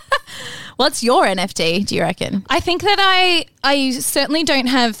 What's your NFD, do you reckon? I think that I certainly don't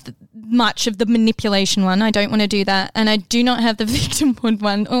have much of the manipulation one. I don't want to do that. And I do not have the victimhood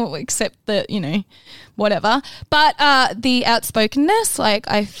one, except that, whatever. But the outspokenness, like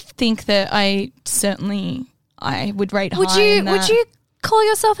I think that I would rate high in that. Would you call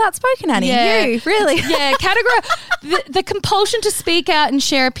yourself outspoken, Annie? Yeah. You, really? Yeah, the compulsion to speak out and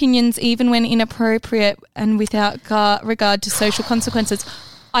share opinions even when inappropriate and without regard to social consequences.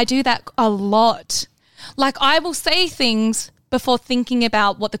 I do that a lot. Like I will say things before thinking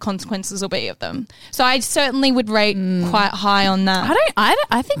about what the consequences will be of them. So I certainly would rate quite high on that.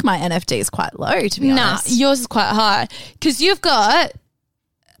 I think my NFD is quite low, to be honest. Yours is quite high because you've got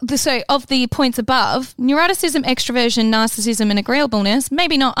of the points above, neuroticism, extroversion, narcissism, and agreeableness.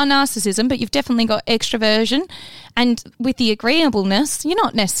 Maybe not a narcissism, but you've definitely got extroversion. And with the agreeableness, you're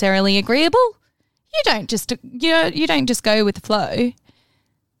not necessarily agreeable. You don't just go with the flow.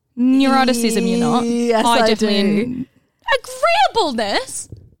 Neuroticism, you're not. Yes, I do. Agreeableness?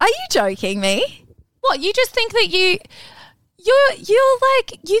 Are you joking me? What, you just think that you're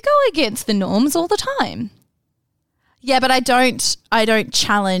like, you go against the norms all the time. Yeah, but I don't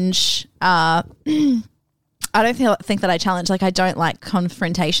challenge, I don't think that I challenge, like I don't like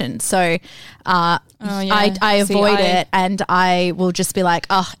confrontation. So I avoid it and I will just be like,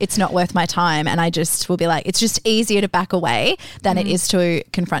 it's not worth my time. And I just will be like, it's just easier to back away than it is to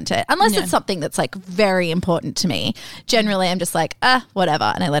confront it. Unless it's something that's like very important to me. Generally, I'm just like, whatever,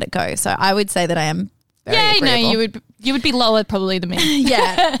 and I let it go. So I would say that I am very agreeable. You would be lower probably than me.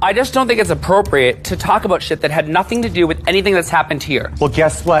 Yeah. I just don't think it's appropriate to talk about shit that had nothing to do with anything that's happened here. Well,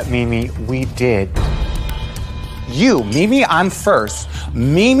 guess what, Mimi? We did. Mimi, I'm first.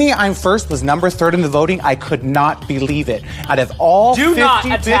 Mimi, I'm first was number 3 in the voting. I could not believe it. Out of all 50 bitches... Do not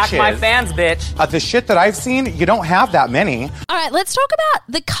attack my fans, bitch. Of the shit that I've seen, you don't have that many. All right, let's talk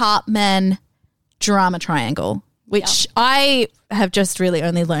about the Cartman drama triangle, which I have just really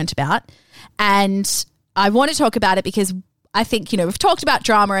only learnt about. And I want to talk about it because I think, we've talked about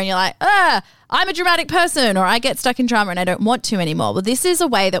drama and you're like, I'm a dramatic person or I get stuck in drama and I don't want to anymore. Well, this is a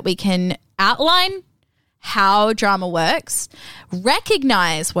way that we can outline how drama works,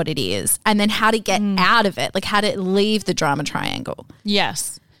 recognize what it is, and then how to get out of it, like how to leave the drama triangle.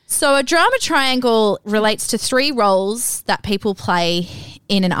 Yes. So a drama triangle relates to 3 roles that people play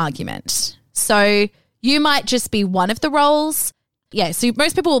in an argument. So you might just be one of the roles. Yeah, so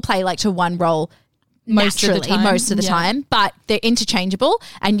most people will play like to one role most of the time, but they're interchangeable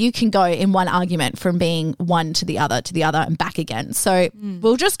and you can go in one argument from being one to the other and back again. So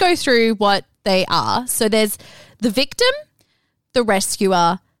we'll just go through what they are. So there's the victim, the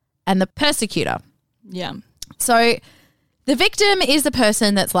rescuer, and the persecutor. Yeah. So the victim is the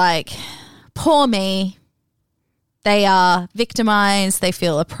person that's like, poor me. They are victimized. They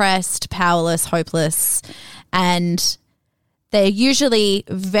feel oppressed, powerless, hopeless, and they're usually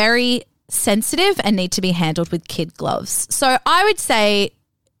very sensitive and need to be handled with kid gloves. So I would say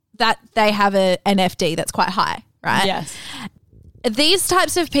that they have an NFD that's quite high, right? Yes. these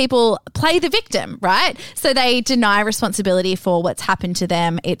types of people play the victim, right? So they deny responsibility for what's happened to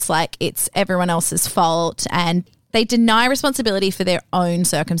them. It's like it's everyone else's fault, and they deny responsibility for their own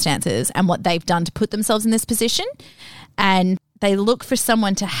circumstances and what they've done to put themselves in this position. And they look for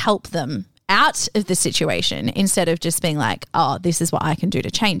someone to help them out of the situation instead of just being like, oh, this is what I can do to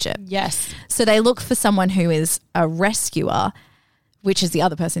change it. Yes. So they look for someone who is a rescuer, which is the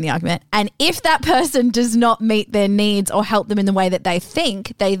other person in the argument. And if that person does not meet their needs or help them in the way that they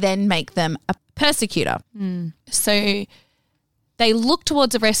think, they then make them a persecutor. So they look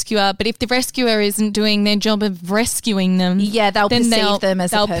towards a rescuer, but if the rescuer isn't doing their job of rescuing them, they'll perceive them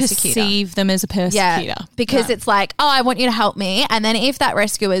as a persecutor. They'll perceive them as a persecutor. Yeah, because it's like, oh, I want you to help me. And then if that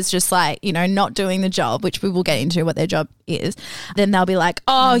rescuer is just like, you know, not doing the job, which we will get into what their job is, then they'll be like,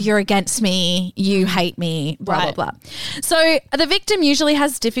 oh, you're against me, you hate me, blah, blah, blah. So the victim usually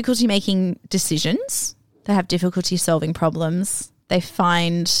has difficulty making decisions. They have difficulty solving problems. They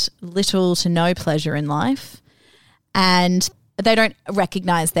find little to no pleasure in life. And they don't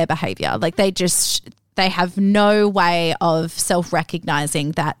recognize their behavior. Like they have no way of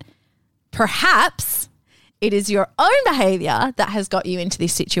self-recognizing that perhaps it is your own behavior that has got you into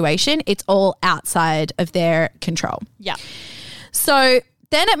this situation. It's all outside of their control. Yeah. So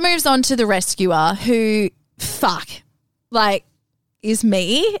then it moves on to the rescuer who, is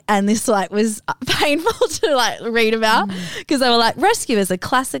me, and this was painful to read about because they were like, rescuers are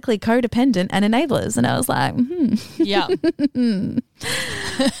classically codependent and enablers, and I was like, yeah.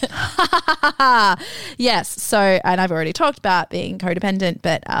 Yes. So, and I've already talked about being codependent,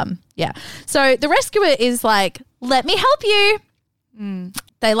 but yeah. So the rescuer is like, let me help you.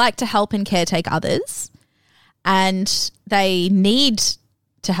 They like to help and caretake others, and they need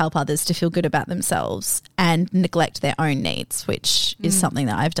to help others to feel good about themselves and neglect their own needs, which is something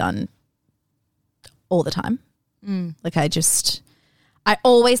that I've done all the time. Like I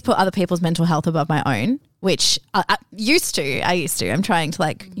always put other people's mental health above my own, which I used to. I'm trying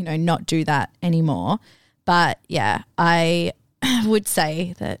to not do that anymore. But yeah, I would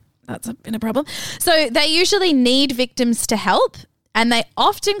say that that's been a problem. So they usually need victims to help, and they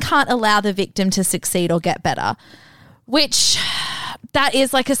often can't allow the victim to succeed or get better, which that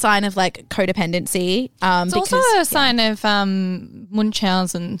is a sign of codependency. It's also a sign of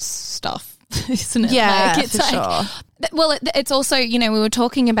Munchausen stuff, isn't it? Yeah, it's for sure. Well, it's also, we were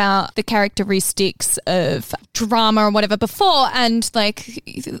talking about the characteristics of drama or whatever before, and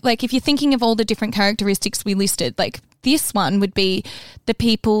if you're thinking of all the different characteristics we listed, this one would be the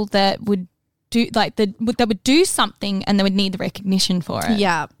people that would do that would do something and they would need the recognition for it.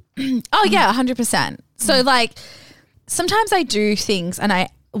 Yeah. Oh yeah, 100%. So sometimes I do things and I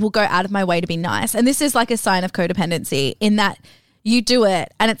will go out of my way to be nice. And this is a sign of codependency in that you do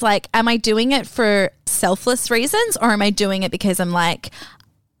it and it's am I doing it for selfless reasons or am I doing it because I'm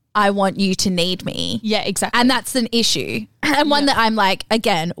I want you to need me? Yeah, exactly. And that's an issue and one that I'm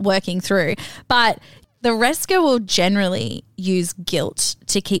again, working through. But the rescuer will generally use guilt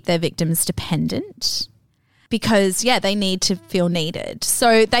to keep their victims dependent. Because, they need to feel needed.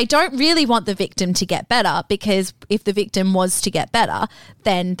 So they don't really want the victim to get better because if the victim was to get better,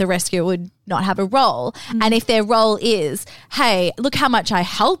 then the rescuer would not have a role. And if their role is, hey, look how much I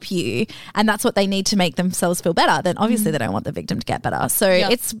help you, and that's what they need to make themselves feel better, then obviously they don't want the victim to get better. So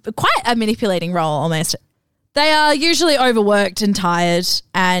it's quite a manipulating role almost. They are usually overworked and tired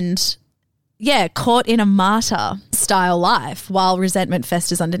and caught in a martyr-style life while resentment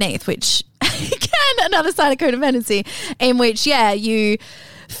festers underneath, which another sign of codependency in which, you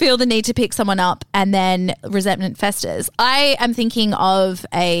feel the need to pick someone up and then resentment festers. I am thinking of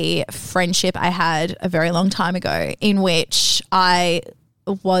a friendship I had a very long time ago in which I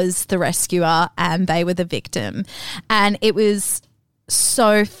was the rescuer and they were the victim. And it was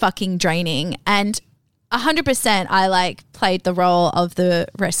so fucking draining. And 100% I played the role of the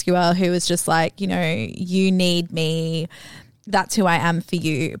rescuer who was just you need me. That's who I am for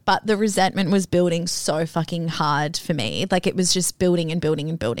you. But the resentment was building so fucking hard for me. It was just building and building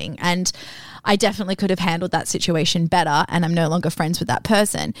and building. And I definitely could have handled that situation better and I'm no longer friends with that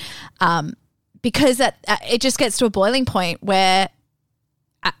person because it just gets to a boiling point where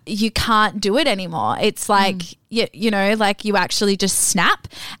you can't do it anymore. It's you actually just snap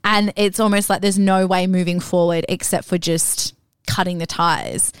and it's almost there's no way moving forward except for just cutting the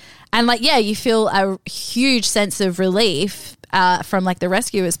ties. And you feel a huge sense of relief from the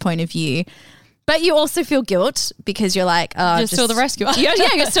rescuer's point of view, but you also feel guilt because you're you're still the rescuer.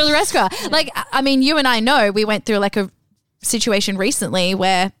 You're still the rescuer. You and I know we went through a situation recently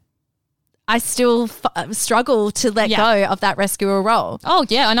where I still struggle to let go of that rescuer role. Oh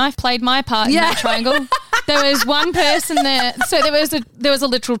yeah, and I've played my part in that triangle. There was one person there. So there was a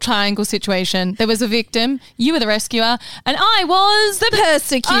literal triangle situation. There was a victim. You were the rescuer, and I was the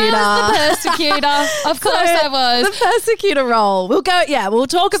persecutor. Of course, I was the persecutor role. We'll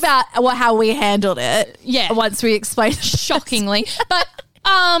talk about how we handled it. Yeah, once we explain. Shockingly, but.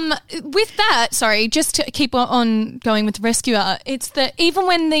 With that, sorry, just to keep on going with the rescuer, it's that even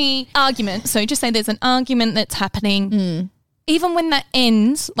when the argument, so just say there's an argument that's happening, even when that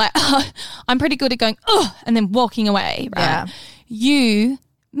ends, like, I'm pretty good at going, and then walking away, right? Yeah. You,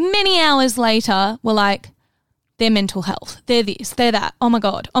 many hours later, were like, their mental health, they're this, they're that, oh my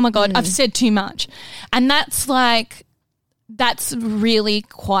God, I've said too much. And that's really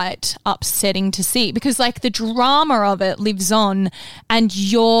quite upsetting to see because, like, the drama of it lives on and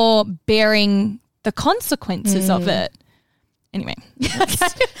you're bearing the consequences of it. Anyway.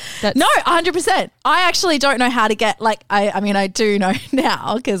 That's No, 100%. I actually don't know how to get, like, I mean, I do know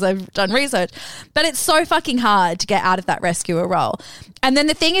now because I've done research, but it's so fucking hard to get out of that rescuer role. And then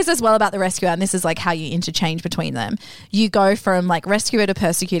the thing is as well about the rescuer, and this is like how you interchange between them, you go from like rescuer to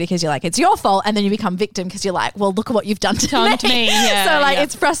persecutor because you're like, it's your fault, and then you become victim because you're like, well, look at what you've done to me. Yeah, so like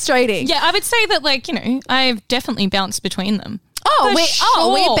it's frustrating. Yeah, I would say that, like, you know, I've definitely bounced between them.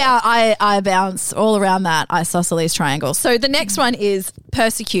 I bounce all around that isosceles triangle. So the next one is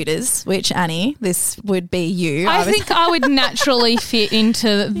persecutors, which, Annie, this would be you. I think I would naturally fit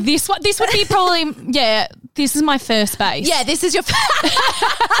into this one. This would be probably, this is my first base. Yeah, this is your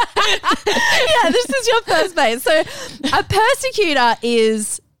first base. So a persecutor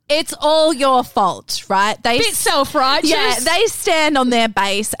is, it's all your fault, right? Bit self-righteous. Yeah, they stand on their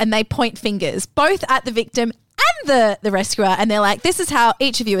base and they point fingers, both at the victim and the rescuer, and they're like, this is how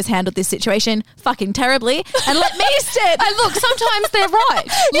each of you has handled this situation fucking terribly, and let me stand. And look, sometimes they're right.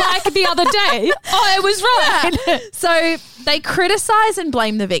 Like the other day, I was right. Yeah. So they criticize and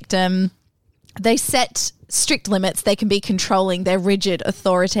blame the victim. They set strict limits. They can be controlling. They're rigid,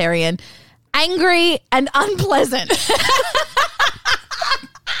 authoritarian, angry, and unpleasant.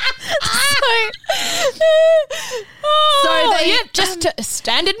 Just a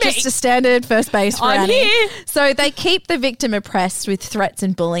standard me. Just a standard first base for I'm Annie. here. So they keep the victim oppressed with threats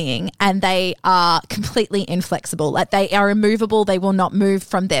and bullying, and they are completely inflexible. Like, they are immovable. They will not move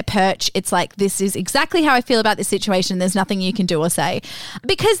from their perch. It's like, this is exactly how I feel about this situation. There's nothing you can do or say,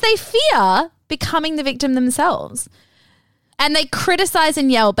 because they fear becoming the victim themselves. And they criticize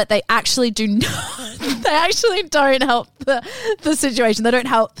and yell, but they actually do not. They actually don't help the situation. They don't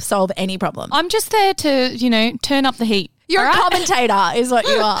help solve any problem. I'm just there to, you know, turn up the heat. You're a commentator is what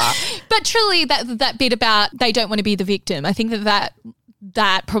you are. But truly, that bit about they don't want to be the victim, I think that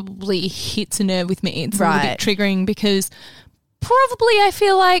probably hits a nerve with me. It's a little bit triggering because probably I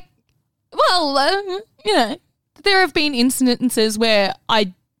feel like, well, you know, there have been incidences where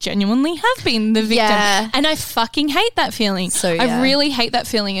I genuinely have been the victim, and I fucking hate that feeling. I really hate that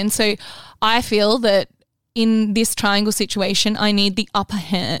feeling, and so I feel that in this triangle situation, I need the upper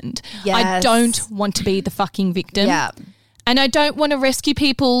hand. I don't want to be the fucking victim. And I don't want to rescue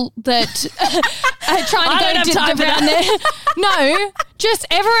people that are trying to go around there. No, just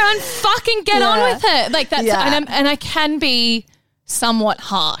everyone fucking get on with it. Like that's and I can be somewhat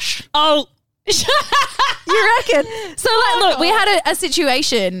harsh. Oh. You reckon? So look, we had a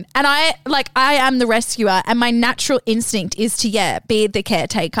situation, and I am the rescuer, and my natural instinct is to be the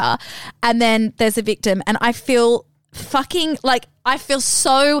caretaker, and then there's a victim, and I feel fucking like, I feel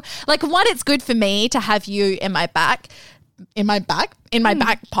so like, one, it's good for me to have you in my back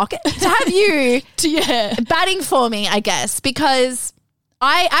pocket, to have you batting for me, I guess, because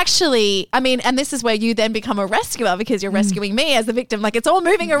I mean, and this is where you then become a rescuer because you're rescuing me as the victim. Like, it's all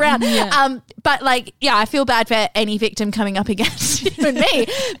moving around. But like, I feel bad for any victim coming up against you and me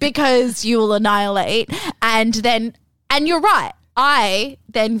because you will annihilate. And you're right. I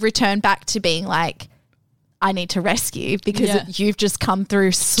then return back to being like, I need to rescue because you've just come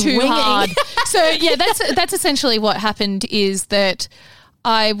through swinging. Too hard. So that's essentially what happened, is that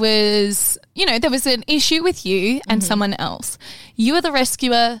I was, you know, there was an issue with you and someone else. You were the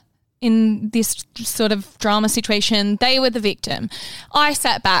rescuer in this sort of drama situation. They were the victim. I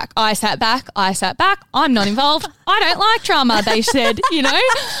sat back. I'm not involved. I don't like drama, they said, you know,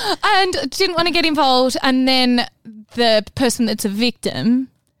 and didn't want to get involved. And then the person that's a victim,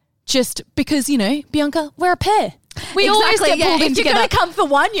 just because, you know, Bianca, we're a pair. We always get pulled in together. If you're going to come for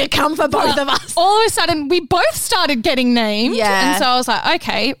one, you come for both of us. All of a sudden, we both started getting named. Yeah. And so I was like,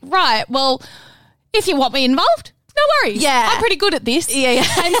 okay, right, well, if you want me involved, no worries. Yeah. I'm pretty good at this. Yeah.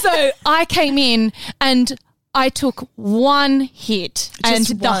 And so I came in and I took one hit and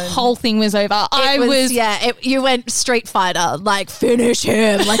the whole thing was over. You went Street Fighter, like finish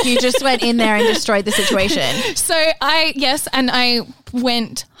him. Like you just went in there and destroyed the situation. So I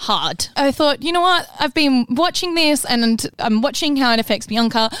went hard. I thought, you know what? I've been watching this and I'm watching how it affects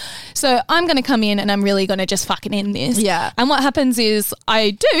Bianca. So I'm going to come in and I'm really going to just fucking end this. Yeah. And what happens is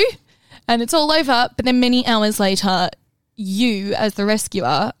I do and it's all over. But then many hours later, you as the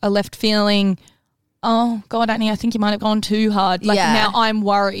rescuer are left feeling, oh, God, Annie, I think you might have gone too hard. Like, now I'm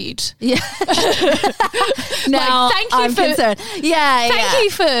worried. Yeah. Now I'm concerned. Yeah, Thank you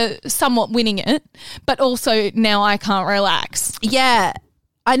for somewhat winning it, but also now I can't relax. Yeah,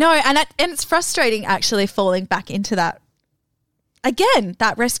 I know. And it's frustrating actually falling back into that, again,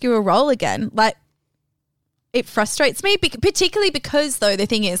 that rescuer role again. Like, it frustrates me, particularly because, though, the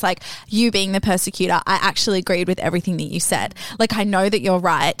thing is, like, you being the persecutor, I actually agreed with everything that you said. Like, I know that you're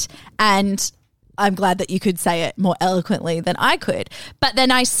right, and I'm glad that you could say it more eloquently than I could. But then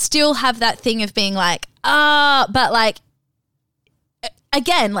I still have that thing of being like, but like,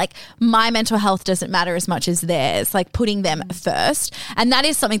 again, like my mental health doesn't matter as much as theirs, like putting them first. And that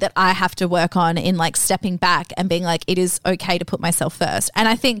is something that I have to work on in like stepping back and being like, it is okay to put myself first. And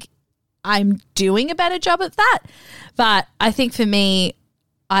I think I'm doing a better job at that. But I think for me,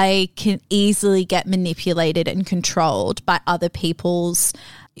 I can easily get manipulated and controlled by other people's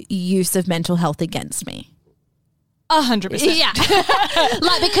use of mental health against me. 100%. Yeah.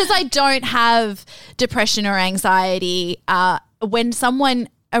 Like, because I don't have depression or anxiety, when someone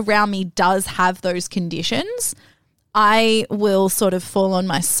around me does have those conditions, I will sort of fall on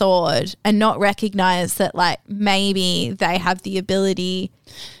my sword and not recognize that, like, maybe they have the ability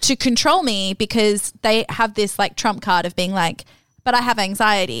to control me because they have this like trump card of being like, but I have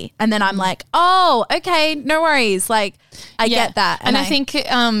anxiety. And then I'm like, oh, okay, no worries. Like, I get that. And I think,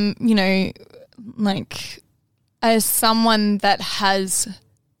 you know, like as someone that has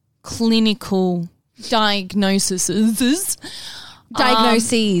clinical diagnoses,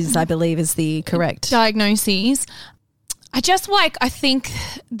 I believe is the correct diagnoses. I think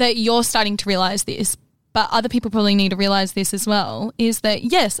that you're starting to realize this, but other people probably need to realize this as well, is that,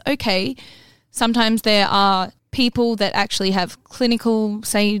 yes, okay, sometimes there are people that actually have clinical,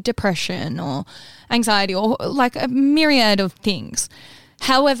 say, depression or anxiety or like a myriad of things.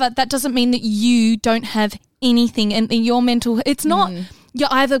 However, that doesn't mean that you don't have anything in your mental. It's not you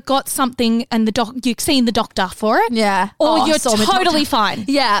either got something and you've seen the doctor for it, or you're totally fine.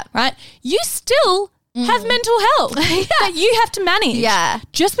 Yeah, right. You still have mental health that you have to manage. Yeah,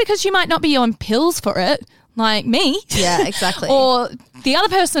 just because you might not be on pills for it, like me. Yeah, exactly. Or the other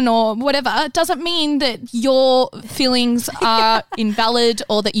person or whatever, doesn't mean that your feelings are invalid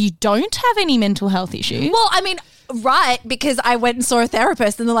or that you don't have any mental health issues. Well, I mean, right, because I went and saw a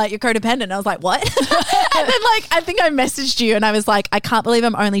therapist and they're like, you're codependent. I was like, what? And then like, I think I messaged you and I was like, I can't believe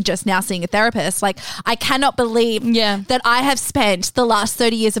I'm only just now seeing a therapist. Like, I cannot believe that I have spent the last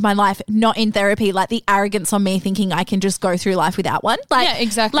 30 years of my life not in therapy. Like, the arrogance on me thinking I can just go through life without one. Like, yeah,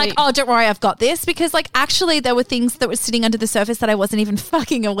 exactly. Like, oh, don't worry, I've got this. Because like, actually there were things that were sitting under the surface that I wasn't even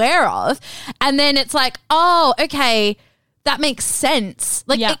fucking aware of. And then it's like, oh, okay, that makes sense.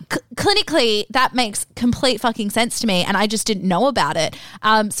 Like, clinically, that makes complete fucking sense to me, and I just didn't know about it.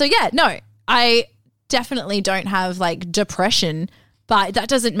 So yeah, no, I definitely don't have like depression, but that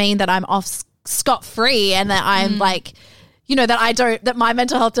doesn't mean that I'm off scot-free and that I'm like, you know, that my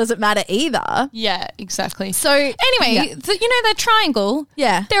mental health doesn't matter either. Yeah, exactly. So anyway, you know, that triangle,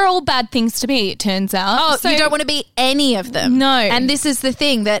 they're all bad things to be, it turns out. Oh, so you don't want to be any of them. No. And this is the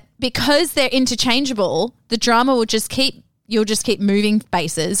thing, that because they're interchangeable, the drama will you'll just keep moving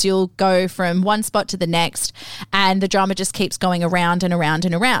bases. You'll go from one spot to the next and the drama just keeps going around and around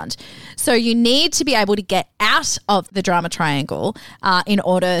and around. So you need to be able to get out of the drama triangle in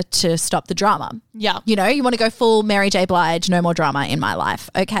order to stop the drama. Yeah. You know, you want to go full Mary J. Blige, no more drama in my life.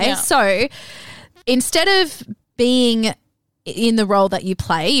 Okay. Yeah. So instead of being in the role that you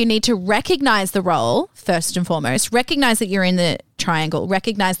play, you need to recognize the role first and foremost, recognize that you're in the triangle,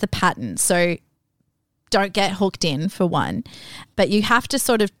 recognize the pattern. So don't get hooked in, for one, but you have to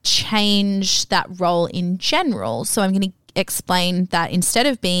sort of change that role in general. So I'm going to explain that instead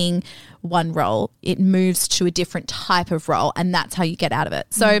of being one role, it moves to a different type of role, and that's how you get out of it.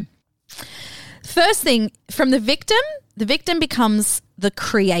 So first thing, from the victim becomes the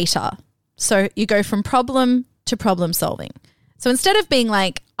creator. So you go from problem to problem solving. So instead of being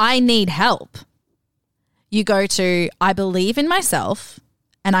like, I need help, you go to, I believe in myself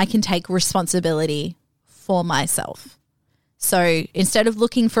and I can take responsibility for myself. So instead of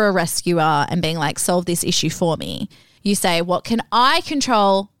looking for a rescuer and being like, solve this issue for me, you say, what can I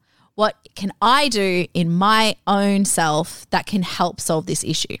control? what can I do in my own self that can help solve this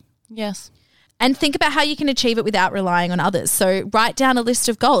issue? Yes. And think about how you can achieve it without relying on others. So write down a list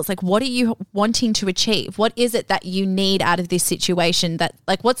of goals. Like, what are you wanting to achieve? What is it that you need out of this situation? That,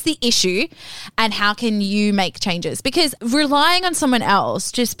 like, what's the issue and how can you make changes? Because relying on someone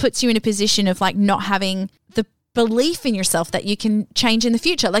else just puts you in a position of like not having the belief in yourself that you can change in the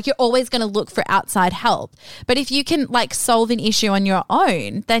future. Like, you're always going to look for outside help. But if you can like solve an issue on your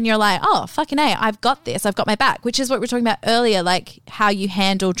own, then you're like, oh, fucking A, I've got this. I've got my back, which is what we were talking about earlier. Like, how you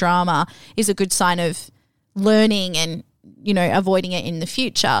handle drama is a good sign of learning and, you know, avoiding it in the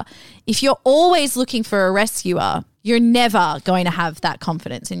future. If you're always looking for a rescuer, you're never going to have that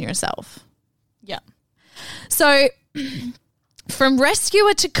confidence in yourself. Yeah. So from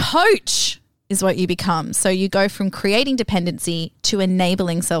rescuer to coach is what you become. So you go from creating dependency to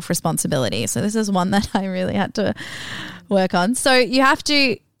enabling self-responsibility. So this is one that I really had to work on. So you have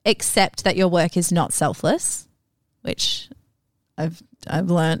to accept that your work is not selfless, which I've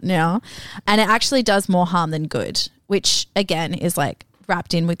learned now. And it actually does more harm than good, which again is like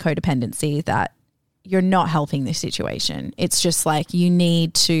wrapped in with codependency, that you're not helping this situation. It's just like you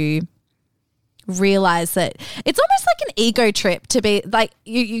need to realize that it's almost like an ego trip to be like,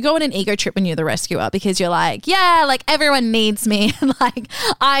 you go on an ego trip when you're the rescuer, because you're like, yeah, like everyone needs me and like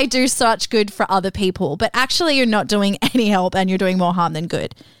I do such good for other people, but actually you're not doing any help and you're doing more harm than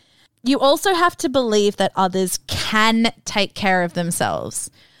good. You also have to believe that others can take care of themselves.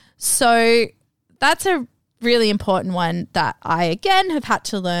 So that's a really important one that I again have had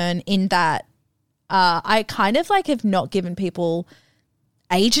to learn, in that I kind of like have not given people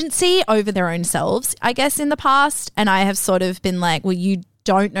agency over their own selves, I guess, in the past. And I have sort of been like, well, you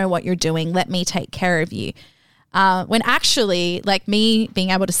don't know what you're doing. Let me take care of you. When actually, like, me being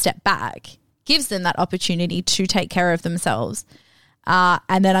able to step back gives them that opportunity to take care of themselves.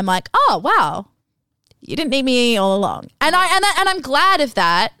 And then I'm like, oh, wow, you didn't need me all along. And I'm glad of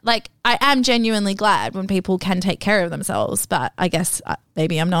that. Like, I am genuinely glad when people can take care of themselves, but I guess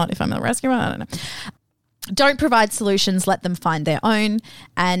maybe I'm not if I'm a rescuer. I don't know. Don't provide solutions, let them find their own,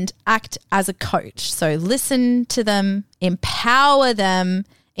 and act as a coach. So listen to them, empower them,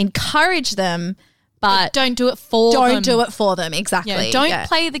 encourage them, but don't do it for them. Don't do it for them. Exactly. Yeah, don't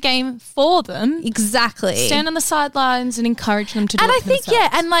play the game for them. Exactly. Stand on the sidelines and encourage them to do it themselves. And I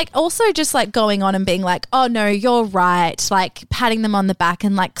think, and like also just like going on and being like, oh no, you're right, like patting them on the back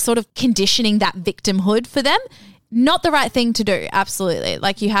and like sort of conditioning that victimhood for them. Not the right thing to do. Absolutely.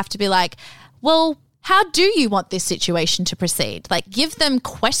 Like, you have to be like, well, how do you want this situation to proceed? Like, give them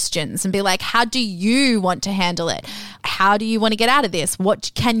questions and be like, how do you want to handle it? How do you want to get out of this? What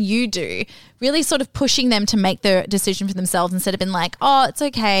can you do? Really sort of pushing them to make the decision for themselves, instead of being like, oh, it's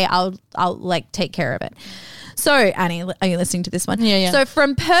okay, I'll like take care of it. So, Annie, are you listening to this one? Yeah. So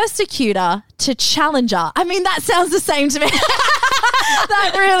from persecutor to challenger. I mean, that sounds the same to me.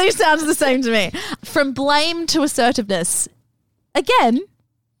 That really sounds the same to me. From blame to assertiveness. Again,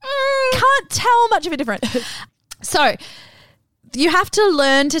 can't tell much of a difference. So you have to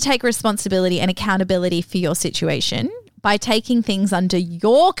learn to take responsibility and accountability for your situation by taking things under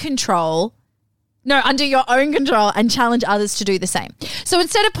your control. No, under your own control, and challenge others to do the same. So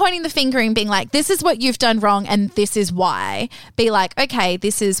instead of pointing the finger and being like, this is what you've done wrong and this is why, be like, okay,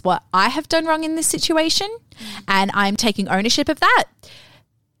 this is what I have done wrong in this situation and I'm taking ownership of that.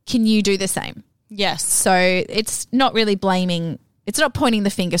 Can you do the same? Yes. So it's not really blaming. It's not pointing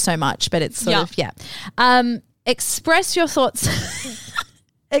the finger so much, but it's sort of, express your thoughts.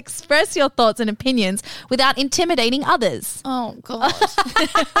 Express your thoughts and opinions without intimidating others. Oh, God.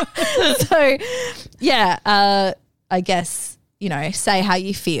 So, I guess, you know, say how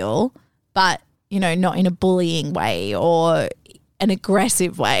you feel, but, you know, not in a bullying way or an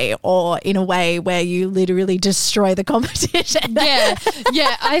aggressive way or in a way where you literally destroy the competition. Yeah.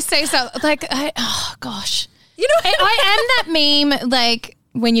 I say so. Like, oh, gosh. You know, I am that meme, like,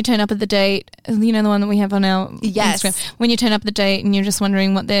 when you turn up at the date, you know, the one that we have on our Instagram, when you turn up at the date and you're just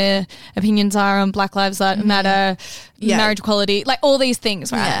wondering what their opinions are on Black Lives Matter, marriage equality, like all these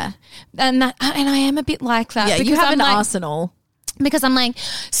things, right? Yeah. And I am a bit like that. Yeah, because you have I'm an like, arsenal. Because I'm like,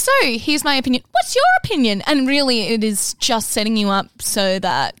 so here's my opinion. What's your opinion? And really it is just setting you up so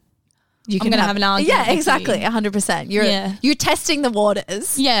that I'm going to have an argument. Yeah, exactly, 100%. You're testing the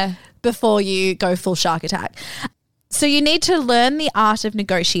waters before you go full shark attack. So you need to learn the art of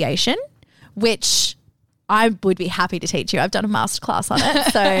negotiation, which I would be happy to teach you. I've done a masterclass on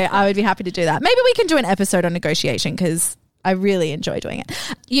it, so I would be happy to do that. Maybe we can do an episode on negotiation because I really enjoy doing it.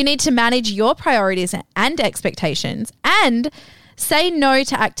 You need to manage your priorities and expectations and say no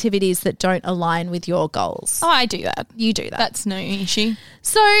to activities that don't align with your goals. Oh, I do that. You do that. That's no issue.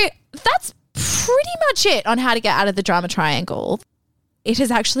 So that's pretty much it on how to get out of the drama triangle. It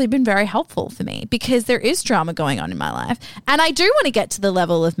has actually been very helpful for me because there is drama going on in my life. And I do want to get to the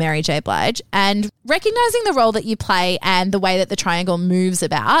level of Mary J. Blige, and recognizing the role that you play and the way that the triangle moves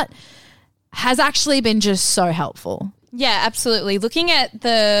about has actually been just so helpful. Yeah, absolutely. Looking at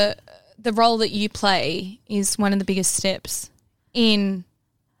the role that you play is one of the biggest steps in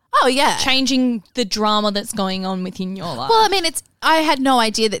changing the drama that's going on within your life. Well, I mean, I had no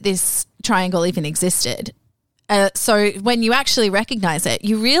idea that this triangle even existed. So when you actually recognize it,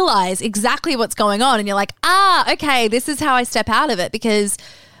 you realize exactly what's going on and you're like, okay, this is how I step out of it because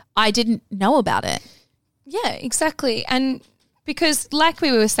I didn't know about it. Yeah, exactly. And because like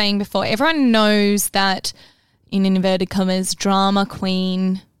we were saying before, everyone knows that in inverted commas, drama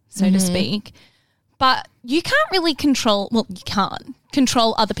queen, so to speak, but you can't really control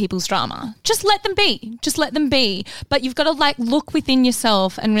other people's drama. Just let them be. But you've got to look within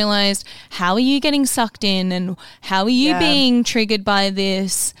yourself and realize, how are you getting sucked in and how are you being triggered by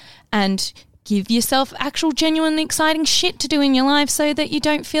this, and give yourself actual genuine exciting shit to do in your life so that you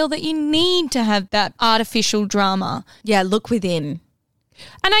don't feel that you need to have that artificial drama. Yeah, look within.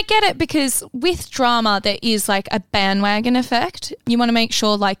 And I get it, because with drama there is a bandwagon effect. You want to make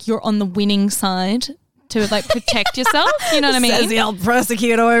sure you're on the winning side to protect yourself. You know what I mean? Says the old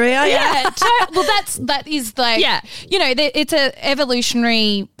prosecutor over here. Yeah. Well, that is it's a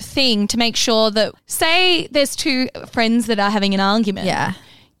evolutionary thing to make sure that, say there's two friends that are having an argument. Yeah.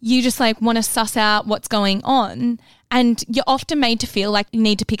 You just want to suss out what's going on, and you're often made to feel like you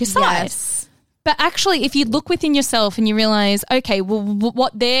need to pick a side. Yes. But actually, if you look within yourself and you realize, okay, well,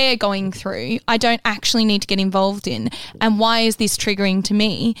 what they're going through, I don't actually need to get involved in, and why is this triggering to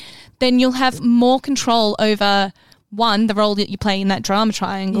me, then you'll have more control over, one, the role that you play in that drama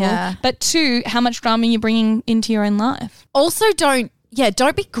triangle, but two, how much drama you're bringing into your own life. Also, don't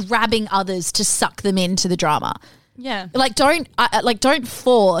be grabbing others to suck them into the drama. Yeah. Don't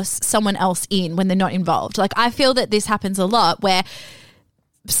force someone else in when they're not involved. I feel that this happens a lot where,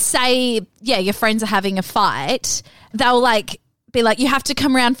 say, your friends are having a fight, they'll be like, you have to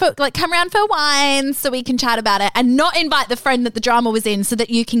come around for wine so we can chat about it, and not invite the friend that the drama was in so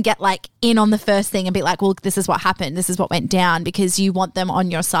that you can get in on the first thing and be like, well, this is what happened, this is what went down, because you want them on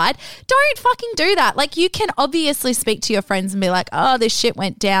your side. Don't fucking do that. You can obviously speak to your friends and be like, oh, this shit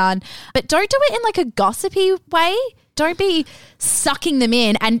went down, but don't do it in a gossipy way. Don't be sucking them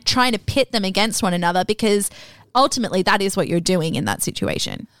in and trying to pit them against one another, because ultimately that is what you're doing in that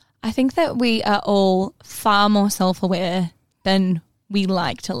situation. I think that we are all far more self-aware than we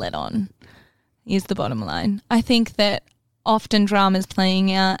like to let on, is the bottom line. I think that often drama's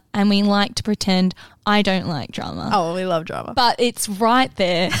playing out and we like to pretend, I don't like drama. Oh, we love drama. But it's right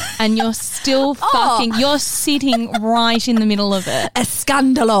there and you're still you're sitting right in the middle of it. A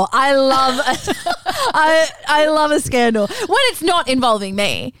scandalo. I love a scandal. When it's not involving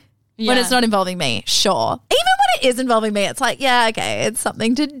me. When it's not involving me, sure. Even when it is involving me, it's okay, it's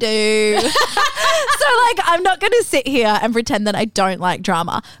something to do. So I'm not going to sit here and pretend that I don't like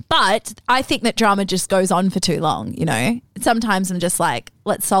drama. But I think that drama just goes on for too long, Sometimes I'm just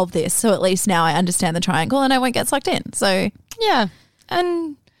let's solve this, so at least now I understand the triangle and I won't get sucked in. So yeah,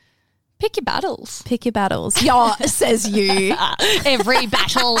 and pick your battles. Pick your battles. Yeah, says you. Every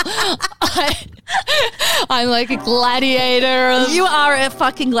battle. I'm like a gladiator. You are a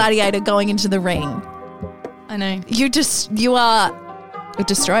fucking gladiator going into the ring. I know. You are a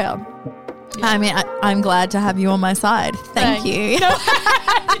destroyer. Yeah. I mean, I'm glad to have you on my side. Thank you.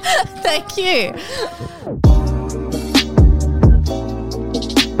 Thank you.